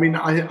helpful. I mean,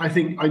 I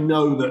think I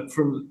know that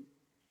from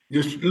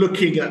just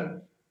looking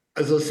at,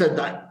 as I said,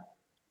 that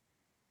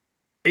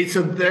it's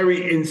a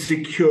very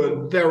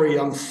insecure, very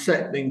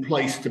unsettling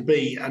place to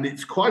be. And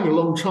it's quite a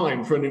long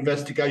time for an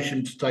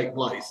investigation to take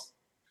place.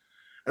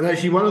 And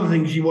actually, one of the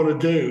things you want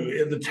to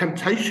do, the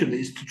temptation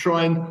is to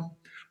try and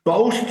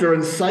bolster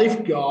and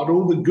safeguard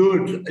all the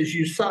good, as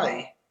you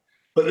say.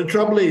 But the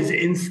trouble is,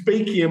 in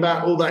speaking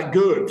about all that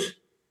good,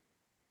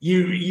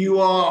 you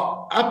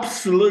are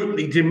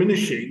absolutely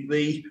diminishing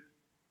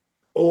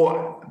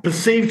or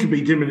perceived to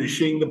be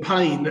diminishing the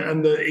pain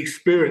and the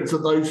experience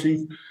of those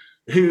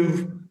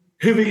who've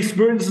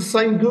experienced the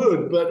same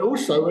good, but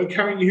also are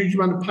carrying a huge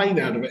amount of pain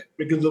out of it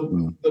because of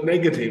the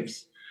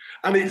negatives.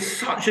 And it's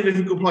such a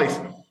difficult place.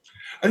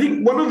 I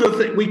think one of the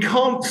things, we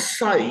can't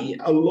say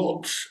a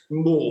lot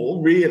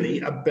more really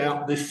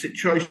about this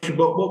situation,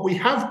 but what we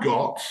have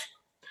got,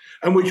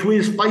 and which we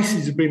as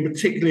Faces have been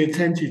particularly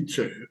attentive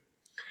to,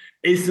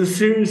 is the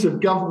series of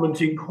government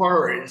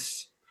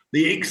inquiries,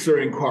 the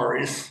ICSA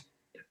inquiries,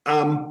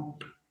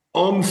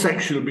 on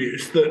sexual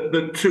abuse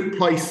that took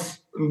place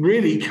and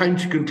really came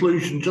to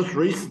conclusion just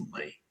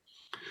recently.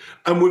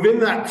 And within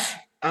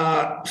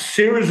that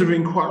series of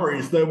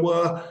inquiries, there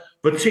were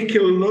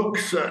particular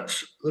looks at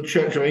the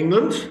Church of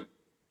England.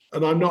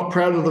 And I'm not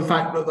proud of the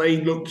fact that they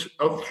looked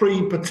at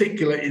 3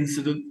 particular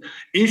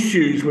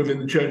issues within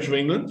the Church of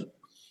England.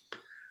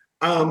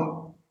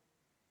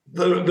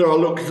 There are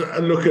look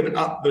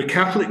at the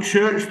Catholic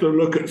Church. There are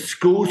look at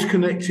schools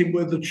connected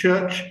with the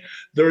church.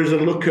 There is a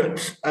look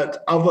at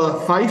other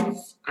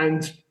faiths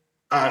and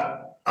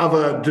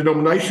other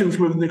denominations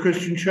within the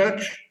Christian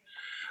church,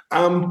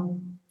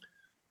 and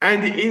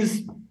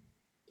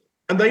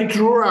they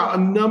draw out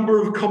a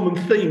number of common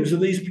themes,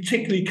 and these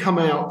particularly come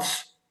out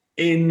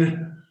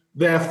in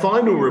their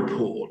final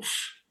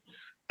reports.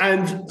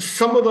 And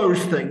some of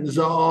those things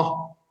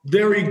are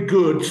very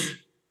good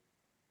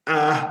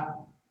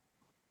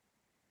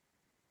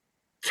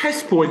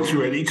test points,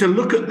 really, to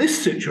look at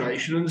this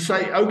situation and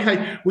say,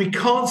 okay, we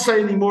can't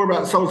say any more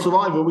about Soul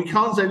Survivor, we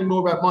can't say any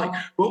more about Mike,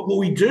 but what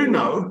we do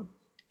know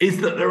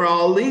is that there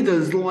are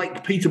leaders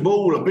like Peter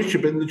Ball, a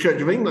bishop in the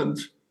Church of England,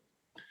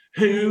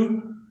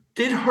 who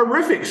did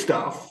horrific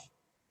stuff.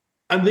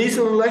 And these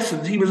are the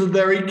lessons. He was a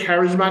very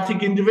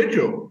charismatic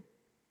individual.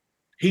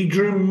 He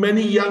drew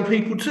many young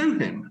people to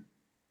him.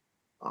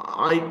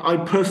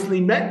 I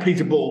personally met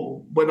Peter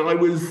Ball when I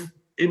was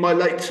in my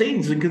late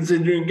teens and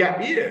considering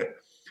gap year.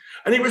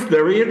 And it was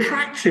very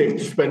attractive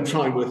to spend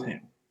time with him.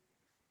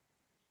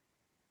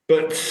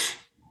 But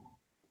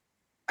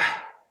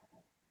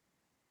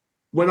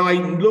when I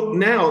look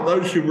now at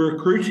those who were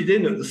recruited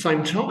in at the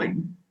same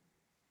time,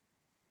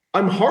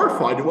 I'm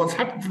horrified at what's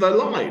happened to their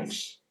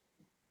lives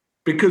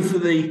because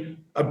of the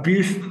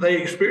abuse that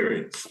they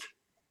experienced.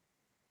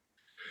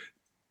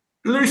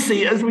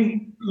 Lucy, as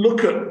we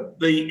look at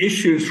the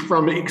issues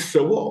from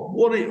ICSA,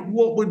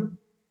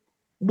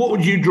 what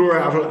would you draw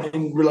out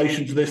in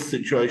relation to this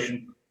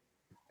situation?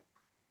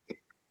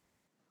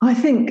 I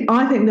think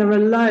there are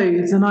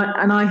loads, and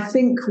I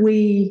think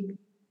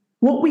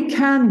what we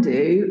can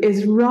do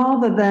is,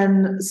 rather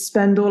than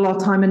spend all our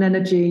time and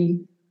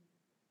energy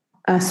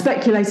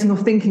speculating or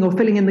thinking or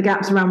filling in the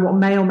gaps around what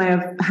may or may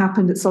have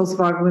happened at Soul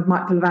Survivor with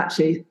Mike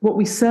Pilavachi, what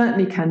we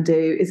certainly can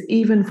do is,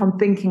 even from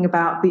thinking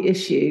about the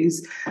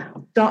issues,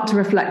 start to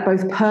reflect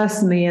both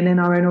personally and in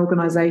our own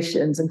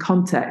organisations and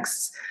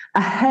contexts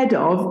ahead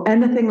of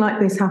anything like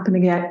this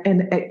happening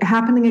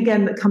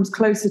again that comes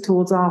closer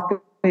towards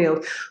our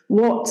field.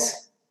 What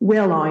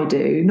will I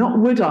do? Not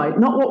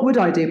what would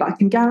I do, but I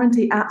can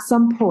guarantee at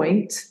some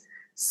point,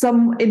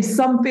 in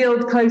some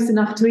field close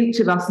enough to each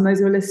of us and those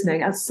who are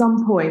listening, at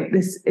some point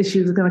this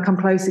issue is going to come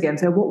close again.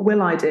 So what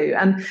will I do?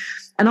 And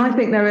I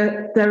think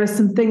there are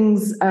some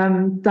things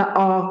that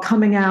are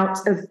coming out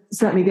of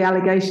certainly the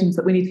allegations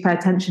that we need to pay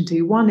attention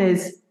to. One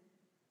is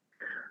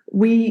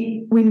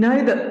we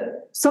know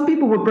that some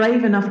people were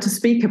brave enough to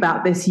speak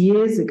about this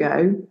years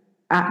ago.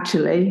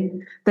 Actually,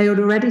 they had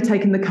already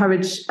taken the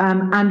courage,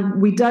 and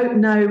we don't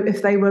know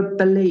if they were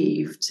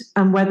believed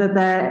and whether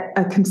their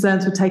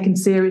concerns were taken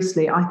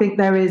seriously. I think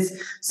there is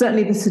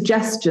certainly the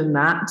suggestion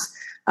that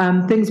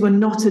things were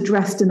not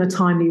addressed in a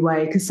timely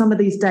way, because some of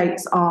these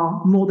dates are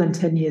more than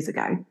 10 years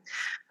ago.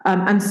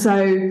 And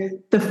so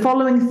the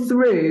following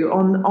through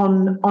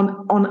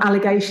on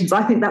allegations,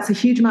 I think that's a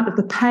huge amount of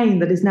the pain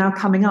that is now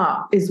coming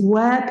up, is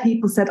where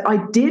people said,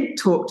 I did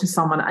talk to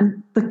someone,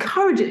 and the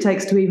courage it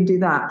takes to even do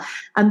that.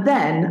 And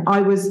then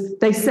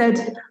they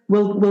said,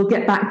 we'll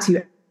get back to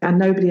you. And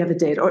nobody ever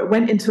did, or it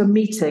went into a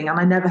meeting and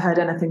I never heard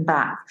anything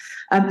back.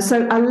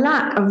 So a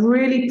lack of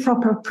really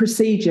proper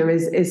procedure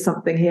is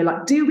something here.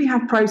 Like, do we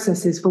have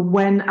processes for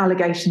when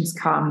allegations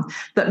come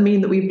that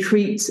mean that we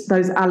treat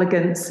those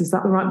allegants, is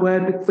that the right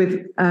word,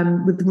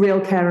 with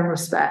real care and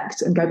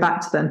respect, and go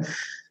back to them?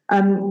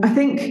 I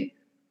think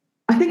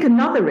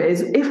another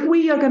is, if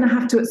we are going to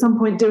have to at some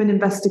point do an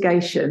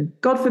investigation,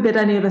 God forbid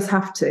any of us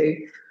have to,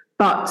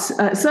 but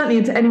certainly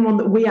into anyone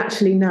that we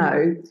actually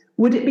know,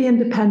 would it be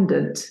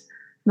independent?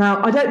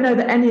 Now, I don't know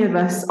that any of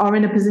us are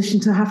in a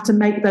position to have to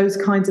make those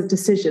kinds of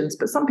decisions,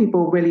 but some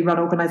people really run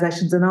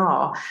organisations and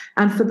are.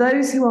 And for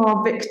those who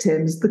are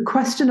victims, the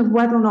question of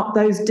whether or not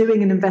those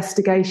doing an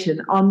investigation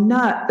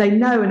they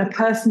know and are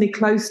personally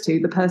close to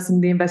the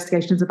person the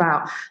investigation is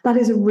about, that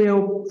is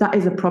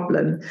a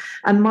problem.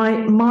 And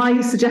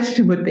my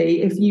suggestion would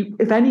be,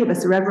 if any of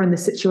us are ever in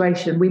this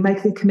situation, we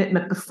make a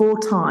commitment before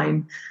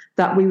time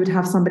that we would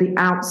have somebody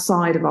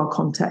outside of our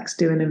context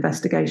do an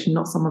investigation,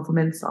 not someone from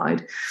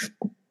inside.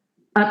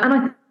 And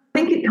I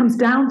think it comes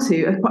down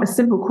to quite a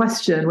simple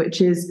question, which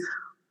is,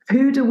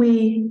 who do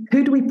we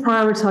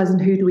prioritise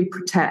and who do we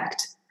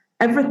protect?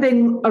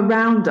 Everything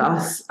around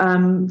us,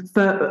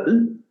 for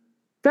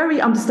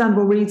very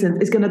understandable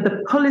reasons,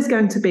 the pull is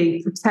going to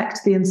be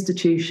protect the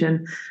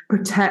institution,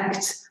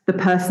 protect the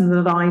person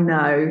that I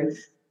know,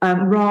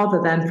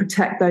 rather than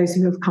protect those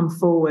who have come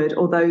forward,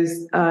 or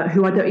those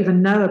who I don't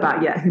even know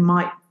about yet, who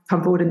might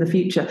come forward in the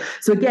future.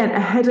 So again,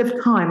 ahead of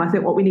time, I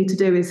think what we need to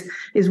do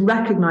is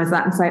recognise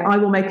that and say, I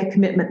will make a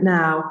commitment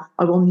now.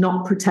 I will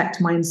not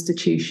protect my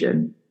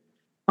institution.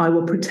 I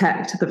will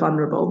protect the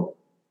vulnerable.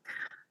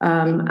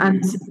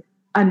 And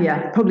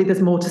yeah, probably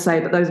there's more to say,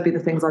 but those would be the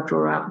things I'd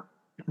draw out.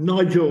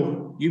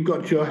 Nigel, you've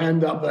got your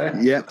hand up there.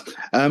 Yeah,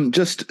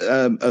 just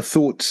a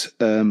thought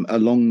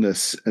along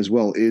this as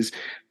well is,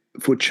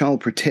 for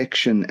child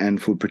protection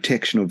and for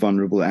protection of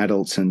vulnerable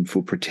adults and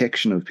for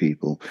protection of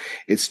people,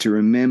 it's to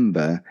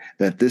remember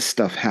that this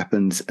stuff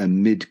happens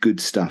amid good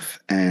stuff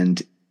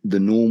and the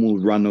normal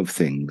run of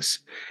things.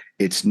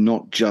 It's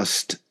not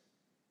just,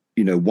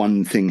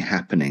 one thing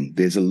happening.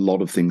 There's a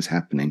lot of things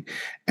happening.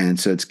 And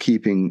so it's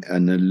keeping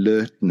an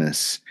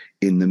alertness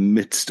in the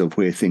midst of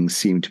where things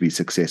seem to be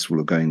successful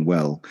or going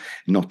well.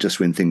 Not just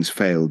when things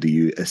fail do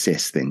you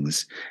assess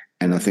things.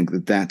 And I think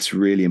that that's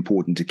really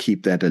important, to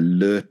keep that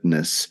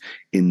alertness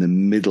in the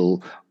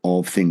middle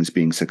of things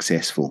being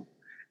successful.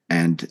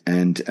 And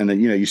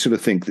you sort of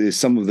think there's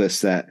some of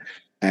this that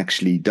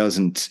actually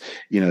doesn't,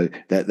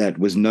 that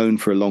was known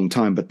for a long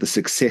time, but the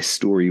success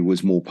story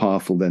was more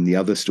powerful than the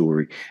other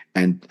story.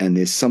 And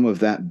there's some of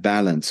that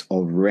balance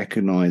of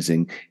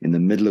recognizing in the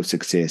middle of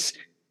success,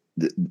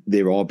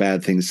 there are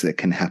bad things that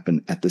can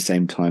happen at the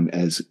same time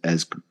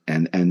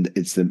and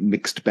it's the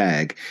mixed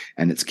bag,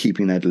 and it's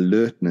keeping that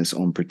alertness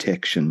on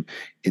protection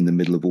in the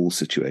middle of all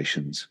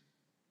situations.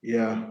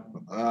 Yeah,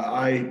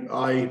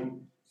 I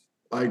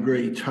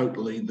agree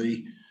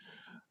totally.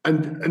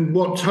 And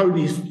what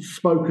Tony's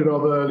spoken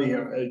of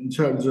earlier in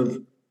terms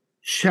of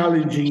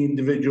challenging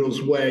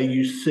individuals where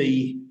you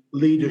see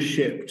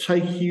leadership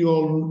taking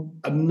on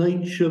a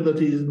nature that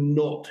is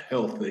not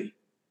healthy.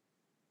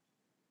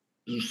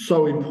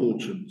 So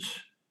important.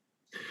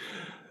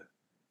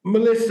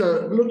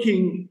 Melissa,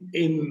 looking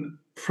in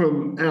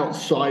from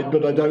outside,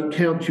 but I don't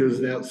count you as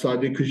an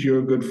outsider because you're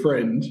a good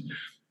friend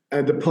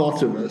and a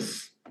part of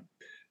us.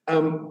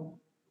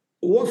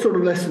 What sort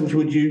of lessons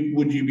would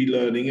you be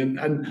learning?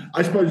 And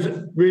I suppose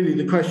really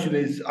the question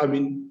is,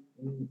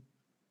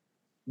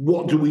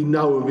 what do we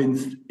know of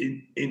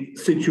in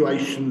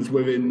situations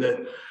within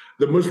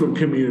the Muslim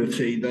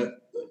community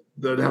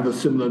that have a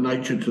similar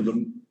nature to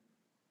them?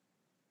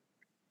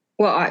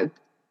 Well,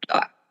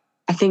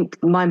 I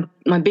think my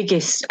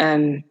biggest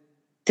thing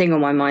on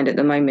my mind at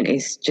the moment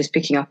is just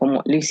picking up on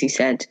what Lucy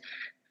said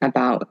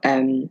about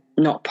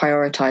not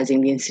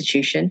prioritising the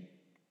institution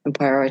and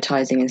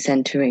prioritising and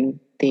centering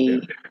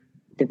the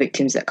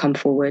victims that come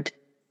forward.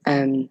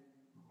 And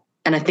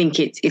I think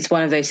it's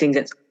one of those things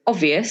that's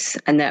obvious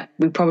and that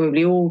we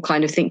probably all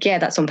kind of think, yeah,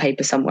 that's on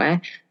paper somewhere,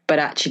 but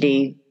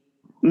actually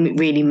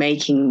really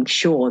making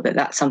sure that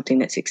that's something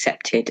that's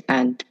accepted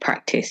and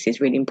practiced is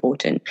really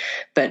important.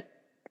 But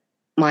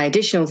my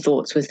additional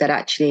thoughts was that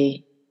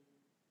actually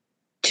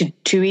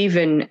to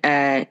even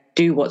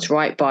do what's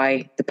right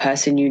by the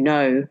person you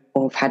know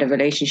or have had a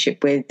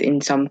relationship with in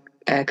some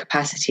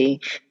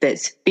capacity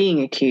that's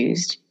being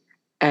accused,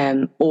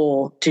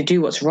 or to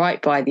do what's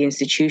right by the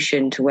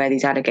institution to where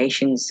these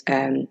allegations,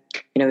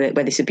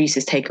 where this abuse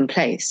has taken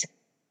place,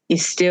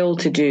 is still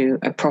to do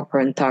a proper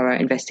and thorough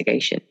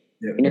investigation.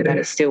 That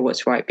is still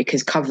what's right,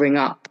 because covering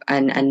up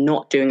and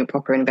not doing a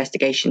proper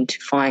investigation to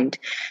find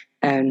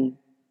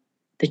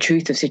the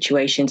truth of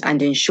situations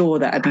and ensure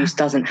that abuse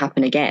doesn't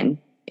happen again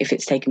if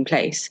it's taken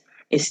place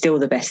is still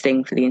the best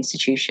thing for the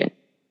institution.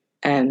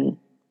 So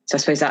I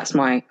suppose that's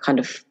my kind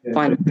of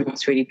final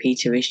thoughts, really,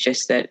 Peter, is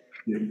just that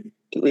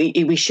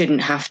we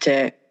shouldn't have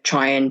to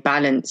try and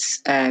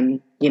balance, a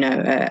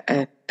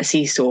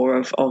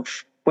seesaw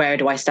of where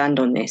do I stand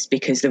on this,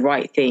 because the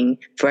right thing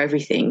for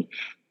everything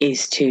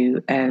is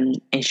to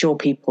ensure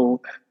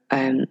people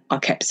are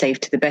kept safe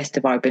to the best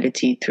of our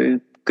ability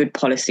through good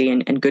policy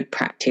and good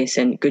practice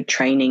and good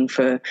training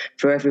for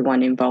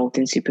everyone involved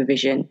in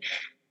supervision.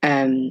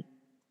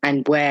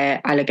 And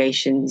where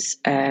allegations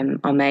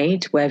are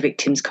made, where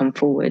victims come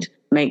forward,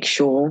 make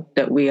sure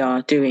that we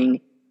are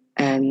doing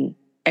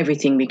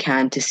everything we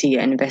can to see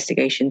an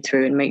investigation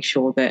through and make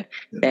sure that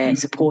they're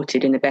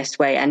supported in the best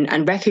way,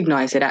 and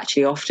recognise that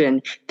actually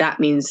often that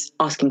means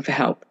asking for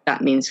help,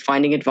 that means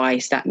finding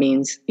advice, that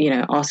means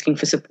asking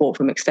for support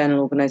from external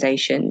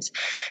organisations.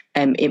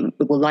 It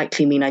will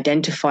likely mean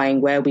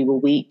identifying where we were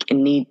weak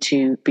and need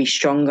to be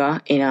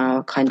stronger in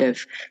our kind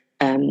of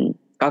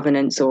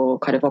governance or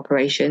kind of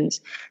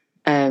operations,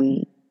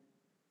 and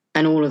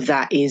all of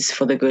that is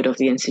for the good of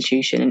the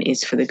institution and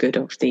is for the good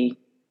of the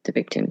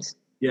victims.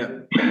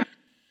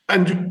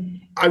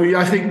 And I mean,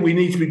 I think we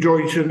need to be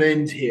drawing to an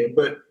end here,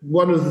 but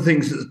one of the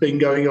things that's been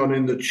going on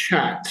in the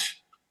chat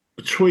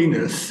between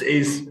us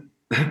is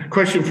a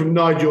question from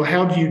Nigel: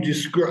 how do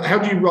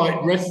you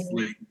write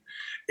wrestling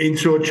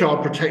into a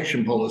child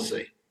protection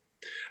policy?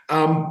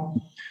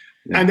 And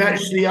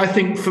actually, I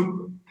think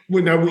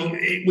we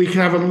can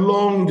have a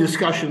long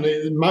discussion.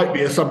 It might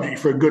be a subject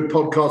for a good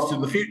podcast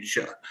in the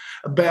future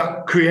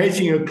about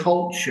creating a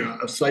culture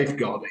of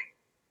safeguarding.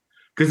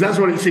 Because that's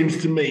what it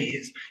seems to me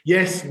is,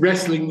 yes,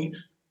 wrestling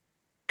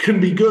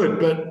can be good,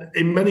 but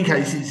in many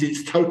cases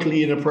it's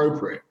totally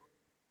inappropriate.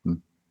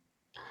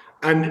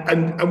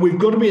 And we've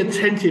got to be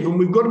attentive, and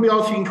we've got to be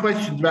asking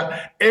questions about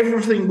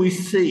everything we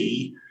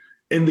see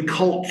in the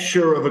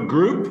culture of a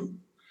group,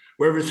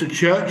 whether it's a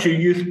church, a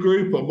youth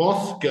group, a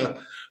mosque, a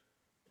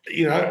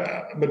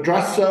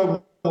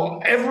madrasa,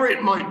 whatever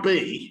it might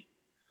be.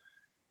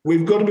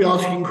 We've got to be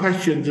asking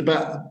questions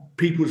about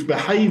people's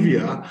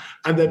behaviour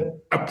and the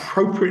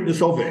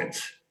appropriateness of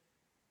it,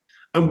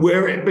 and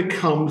where it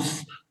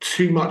becomes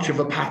too much of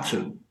a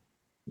pattern,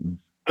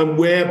 and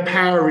where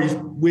power is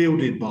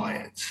wielded by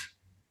it.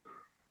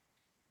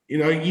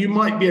 You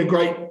might be a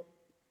great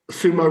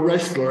sumo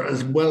wrestler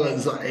as well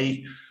as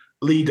a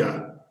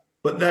leader,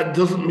 but that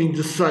doesn't mean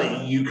to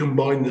say you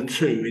combine the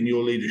two in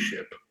your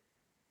leadership.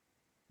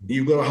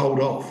 You've got to hold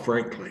off,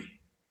 frankly.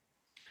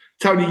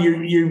 Tony,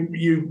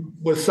 you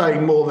were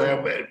saying more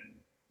there, but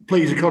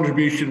please, a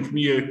contribution from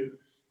you.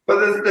 But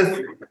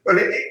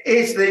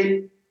it's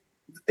the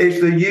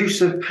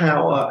use of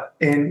power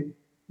in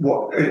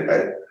what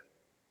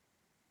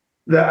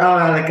there are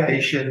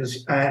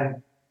allegations,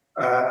 and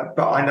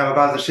but I know of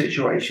other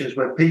situations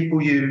where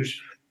people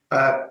use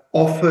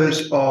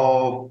offers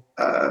of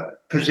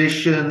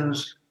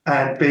positions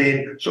and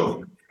being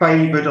sort of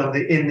favoured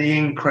in the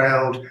in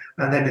crowd,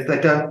 and then if they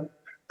don't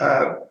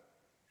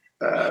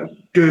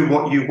do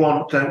what you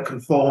want, don't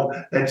conform,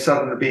 then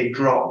suddenly being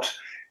dropped.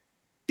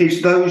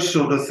 It's those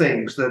sort of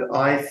things that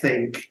I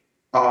think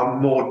are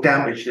more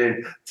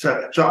damaging.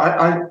 So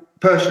I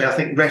personally, I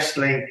think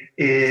wrestling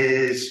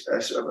is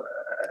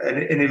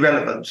an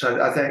irrelevance. So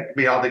I think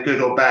we either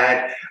good or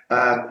bad.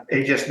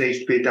 It just needs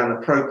to be done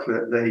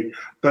appropriately.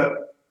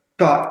 But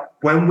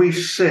when we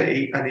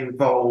see and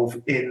involve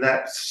in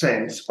that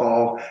sense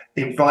of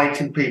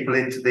inviting people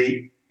into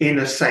the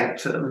inner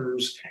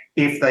sanctums,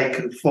 if they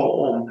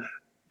conform,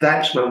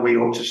 that's when we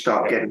ought to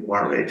start getting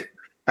worried.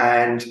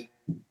 And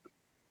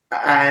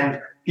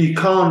you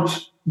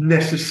can't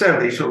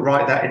necessarily sort of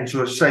write that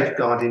into a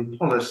safeguarding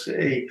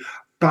policy,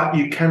 but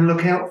you can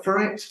look out for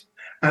it,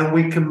 and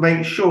we can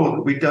make sure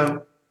that we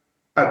don't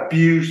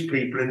abuse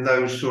people in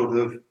those sort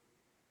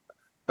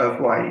of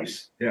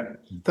ways. Yeah.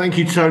 Thank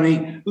you,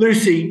 Tony.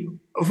 Lucy,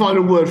 a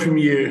final word from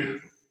you.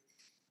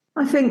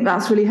 I think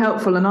that's really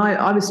helpful. And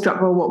I was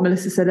struck by what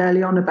Melissa said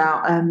early on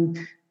about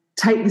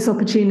take this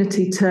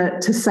opportunity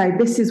to say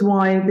this is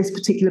why this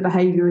particular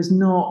behaviour is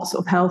not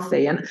sort of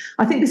healthy. And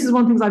I think this is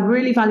one of the things I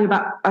really value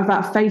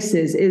about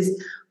Faces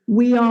is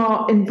we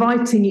are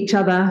inviting each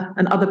other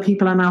and other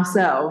people and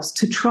ourselves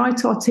to try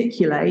to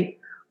articulate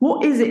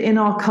what is it in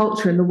our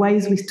culture and the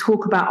ways we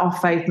talk about our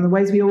faith and the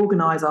ways we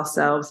organise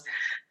ourselves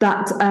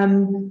that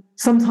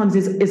sometimes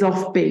is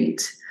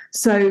offbeat.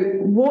 So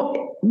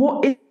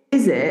what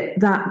is it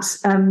that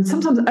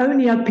sometimes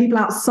only people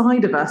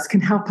outside of us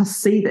can help us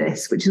see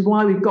this, which is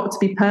why we've got to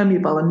be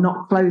permeable and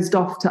not closed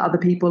off to other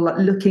people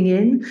looking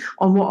in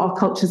on what our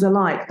cultures are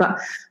like. But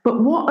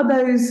what are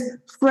those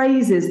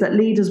phrases that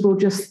leaders will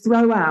just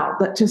throw out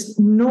that just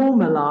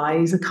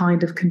normalise a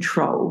kind of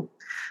control?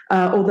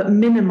 or that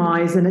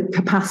minimize a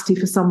capacity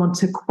for someone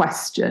to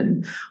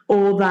question,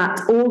 or that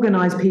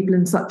organize people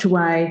in such a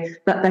way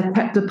that they're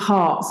kept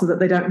apart so that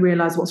they don't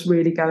realize what's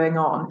really going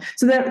on.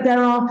 So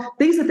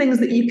these are things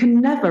that you can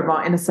never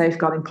write in a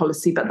safeguarding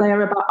policy, but they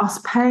are about us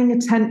paying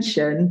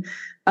attention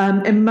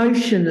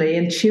emotionally,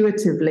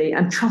 intuitively,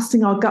 and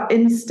trusting our gut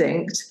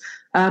instinct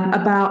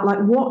about like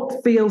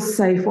what feels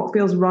safe, what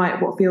feels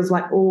right, what feels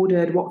like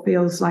ordered, what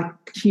feels like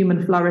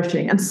human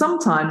flourishing. And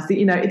sometimes,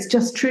 it's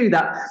just true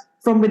that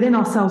from within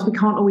ourselves, we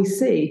can't always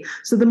see.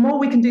 So the more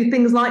we can do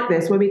things like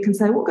this, where we can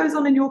say, what goes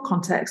on in your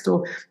context,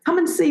 or come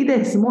and see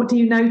this, and what do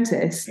you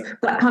notice?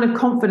 That kind of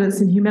confidence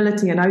and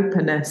humility and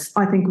openness,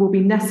 I think, will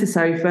be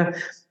necessary for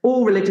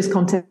all religious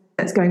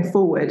contexts going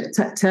forward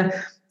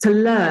to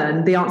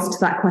learn the answer to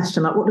that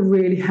question, like what do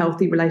really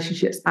healthy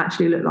relationships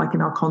actually look like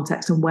in our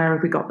context, and where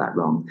have we got that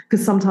wrong?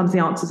 Because sometimes the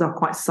answers are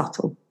quite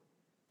subtle.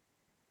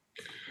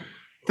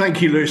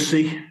 Thank you,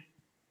 Lucy.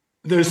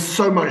 There's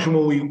so much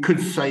more we could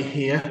say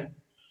here.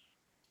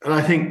 And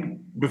I think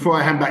before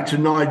I hand back to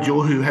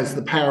Nigel, who has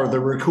the power of the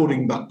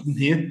recording button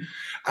here,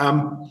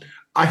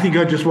 I think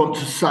I just want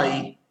to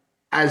say,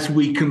 as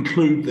we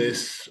conclude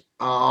this,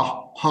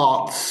 our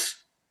hearts,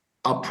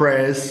 our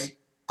prayers,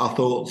 our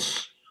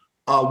thoughts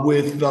are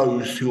with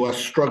those who are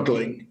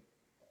struggling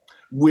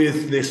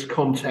with this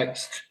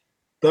context,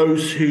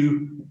 those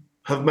who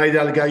have made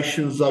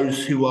allegations,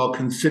 those who are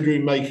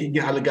considering making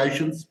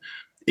allegations.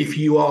 If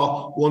you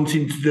are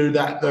wanting to do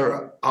that,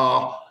 there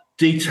are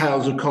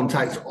details of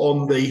contacts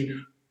on the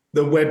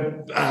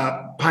web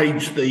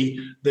page,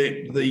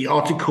 the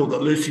article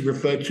that Lucy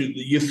referred to,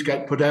 that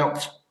Youthscape put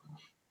out.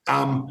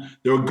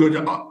 There are good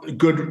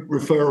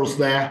referrals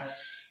there.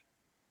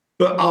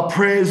 But our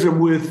prayers are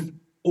with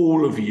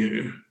all of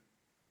you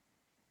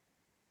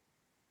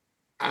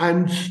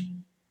and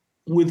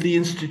with the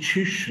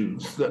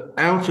institutions, that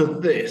out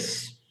of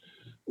this,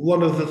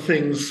 one of the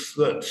things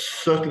that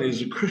certainly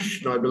as a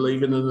Christian I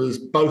believe in, and as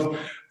both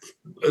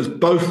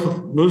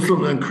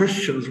Muslim and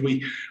Christians,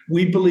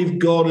 we believe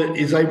God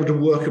is able to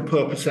work a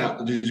purpose out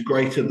that is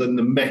greater than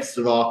the mess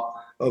of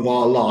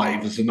our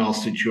lives and our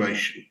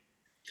situation.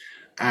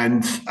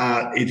 And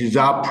it is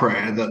our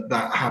prayer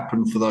that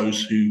happen for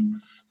those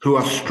who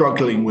are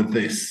struggling with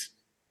this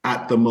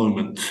at the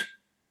moment.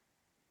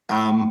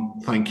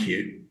 Thank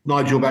you.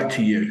 Nigel, back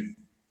to you.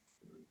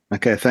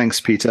 Okay, thanks,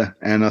 Peter.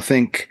 And I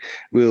think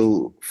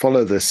we'll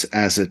follow this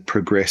as it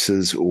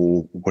progresses,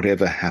 or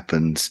whatever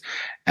happens,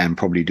 and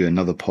probably do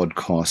another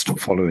podcast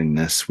following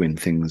this when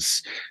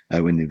the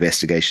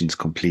investigation's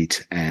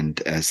complete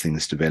and as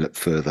things develop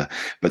further.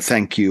 But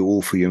thank you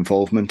all for your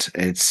involvement.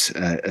 It's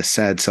a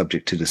sad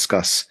subject to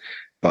discuss,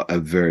 but a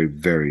very,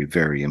 very,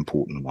 very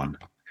important one.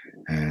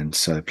 And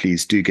so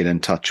please do get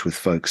in touch with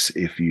folks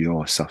if you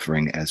are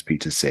suffering, as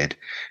Peter said.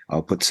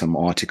 I'll put some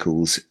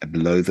articles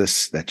below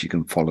this that you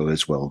can follow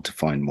as well to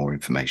find more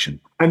information.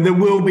 And there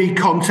will be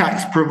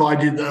contacts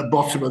provided at the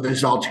bottom of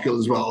this article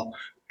as well,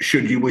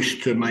 should you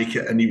wish to make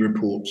any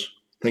reports.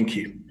 Thank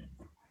you.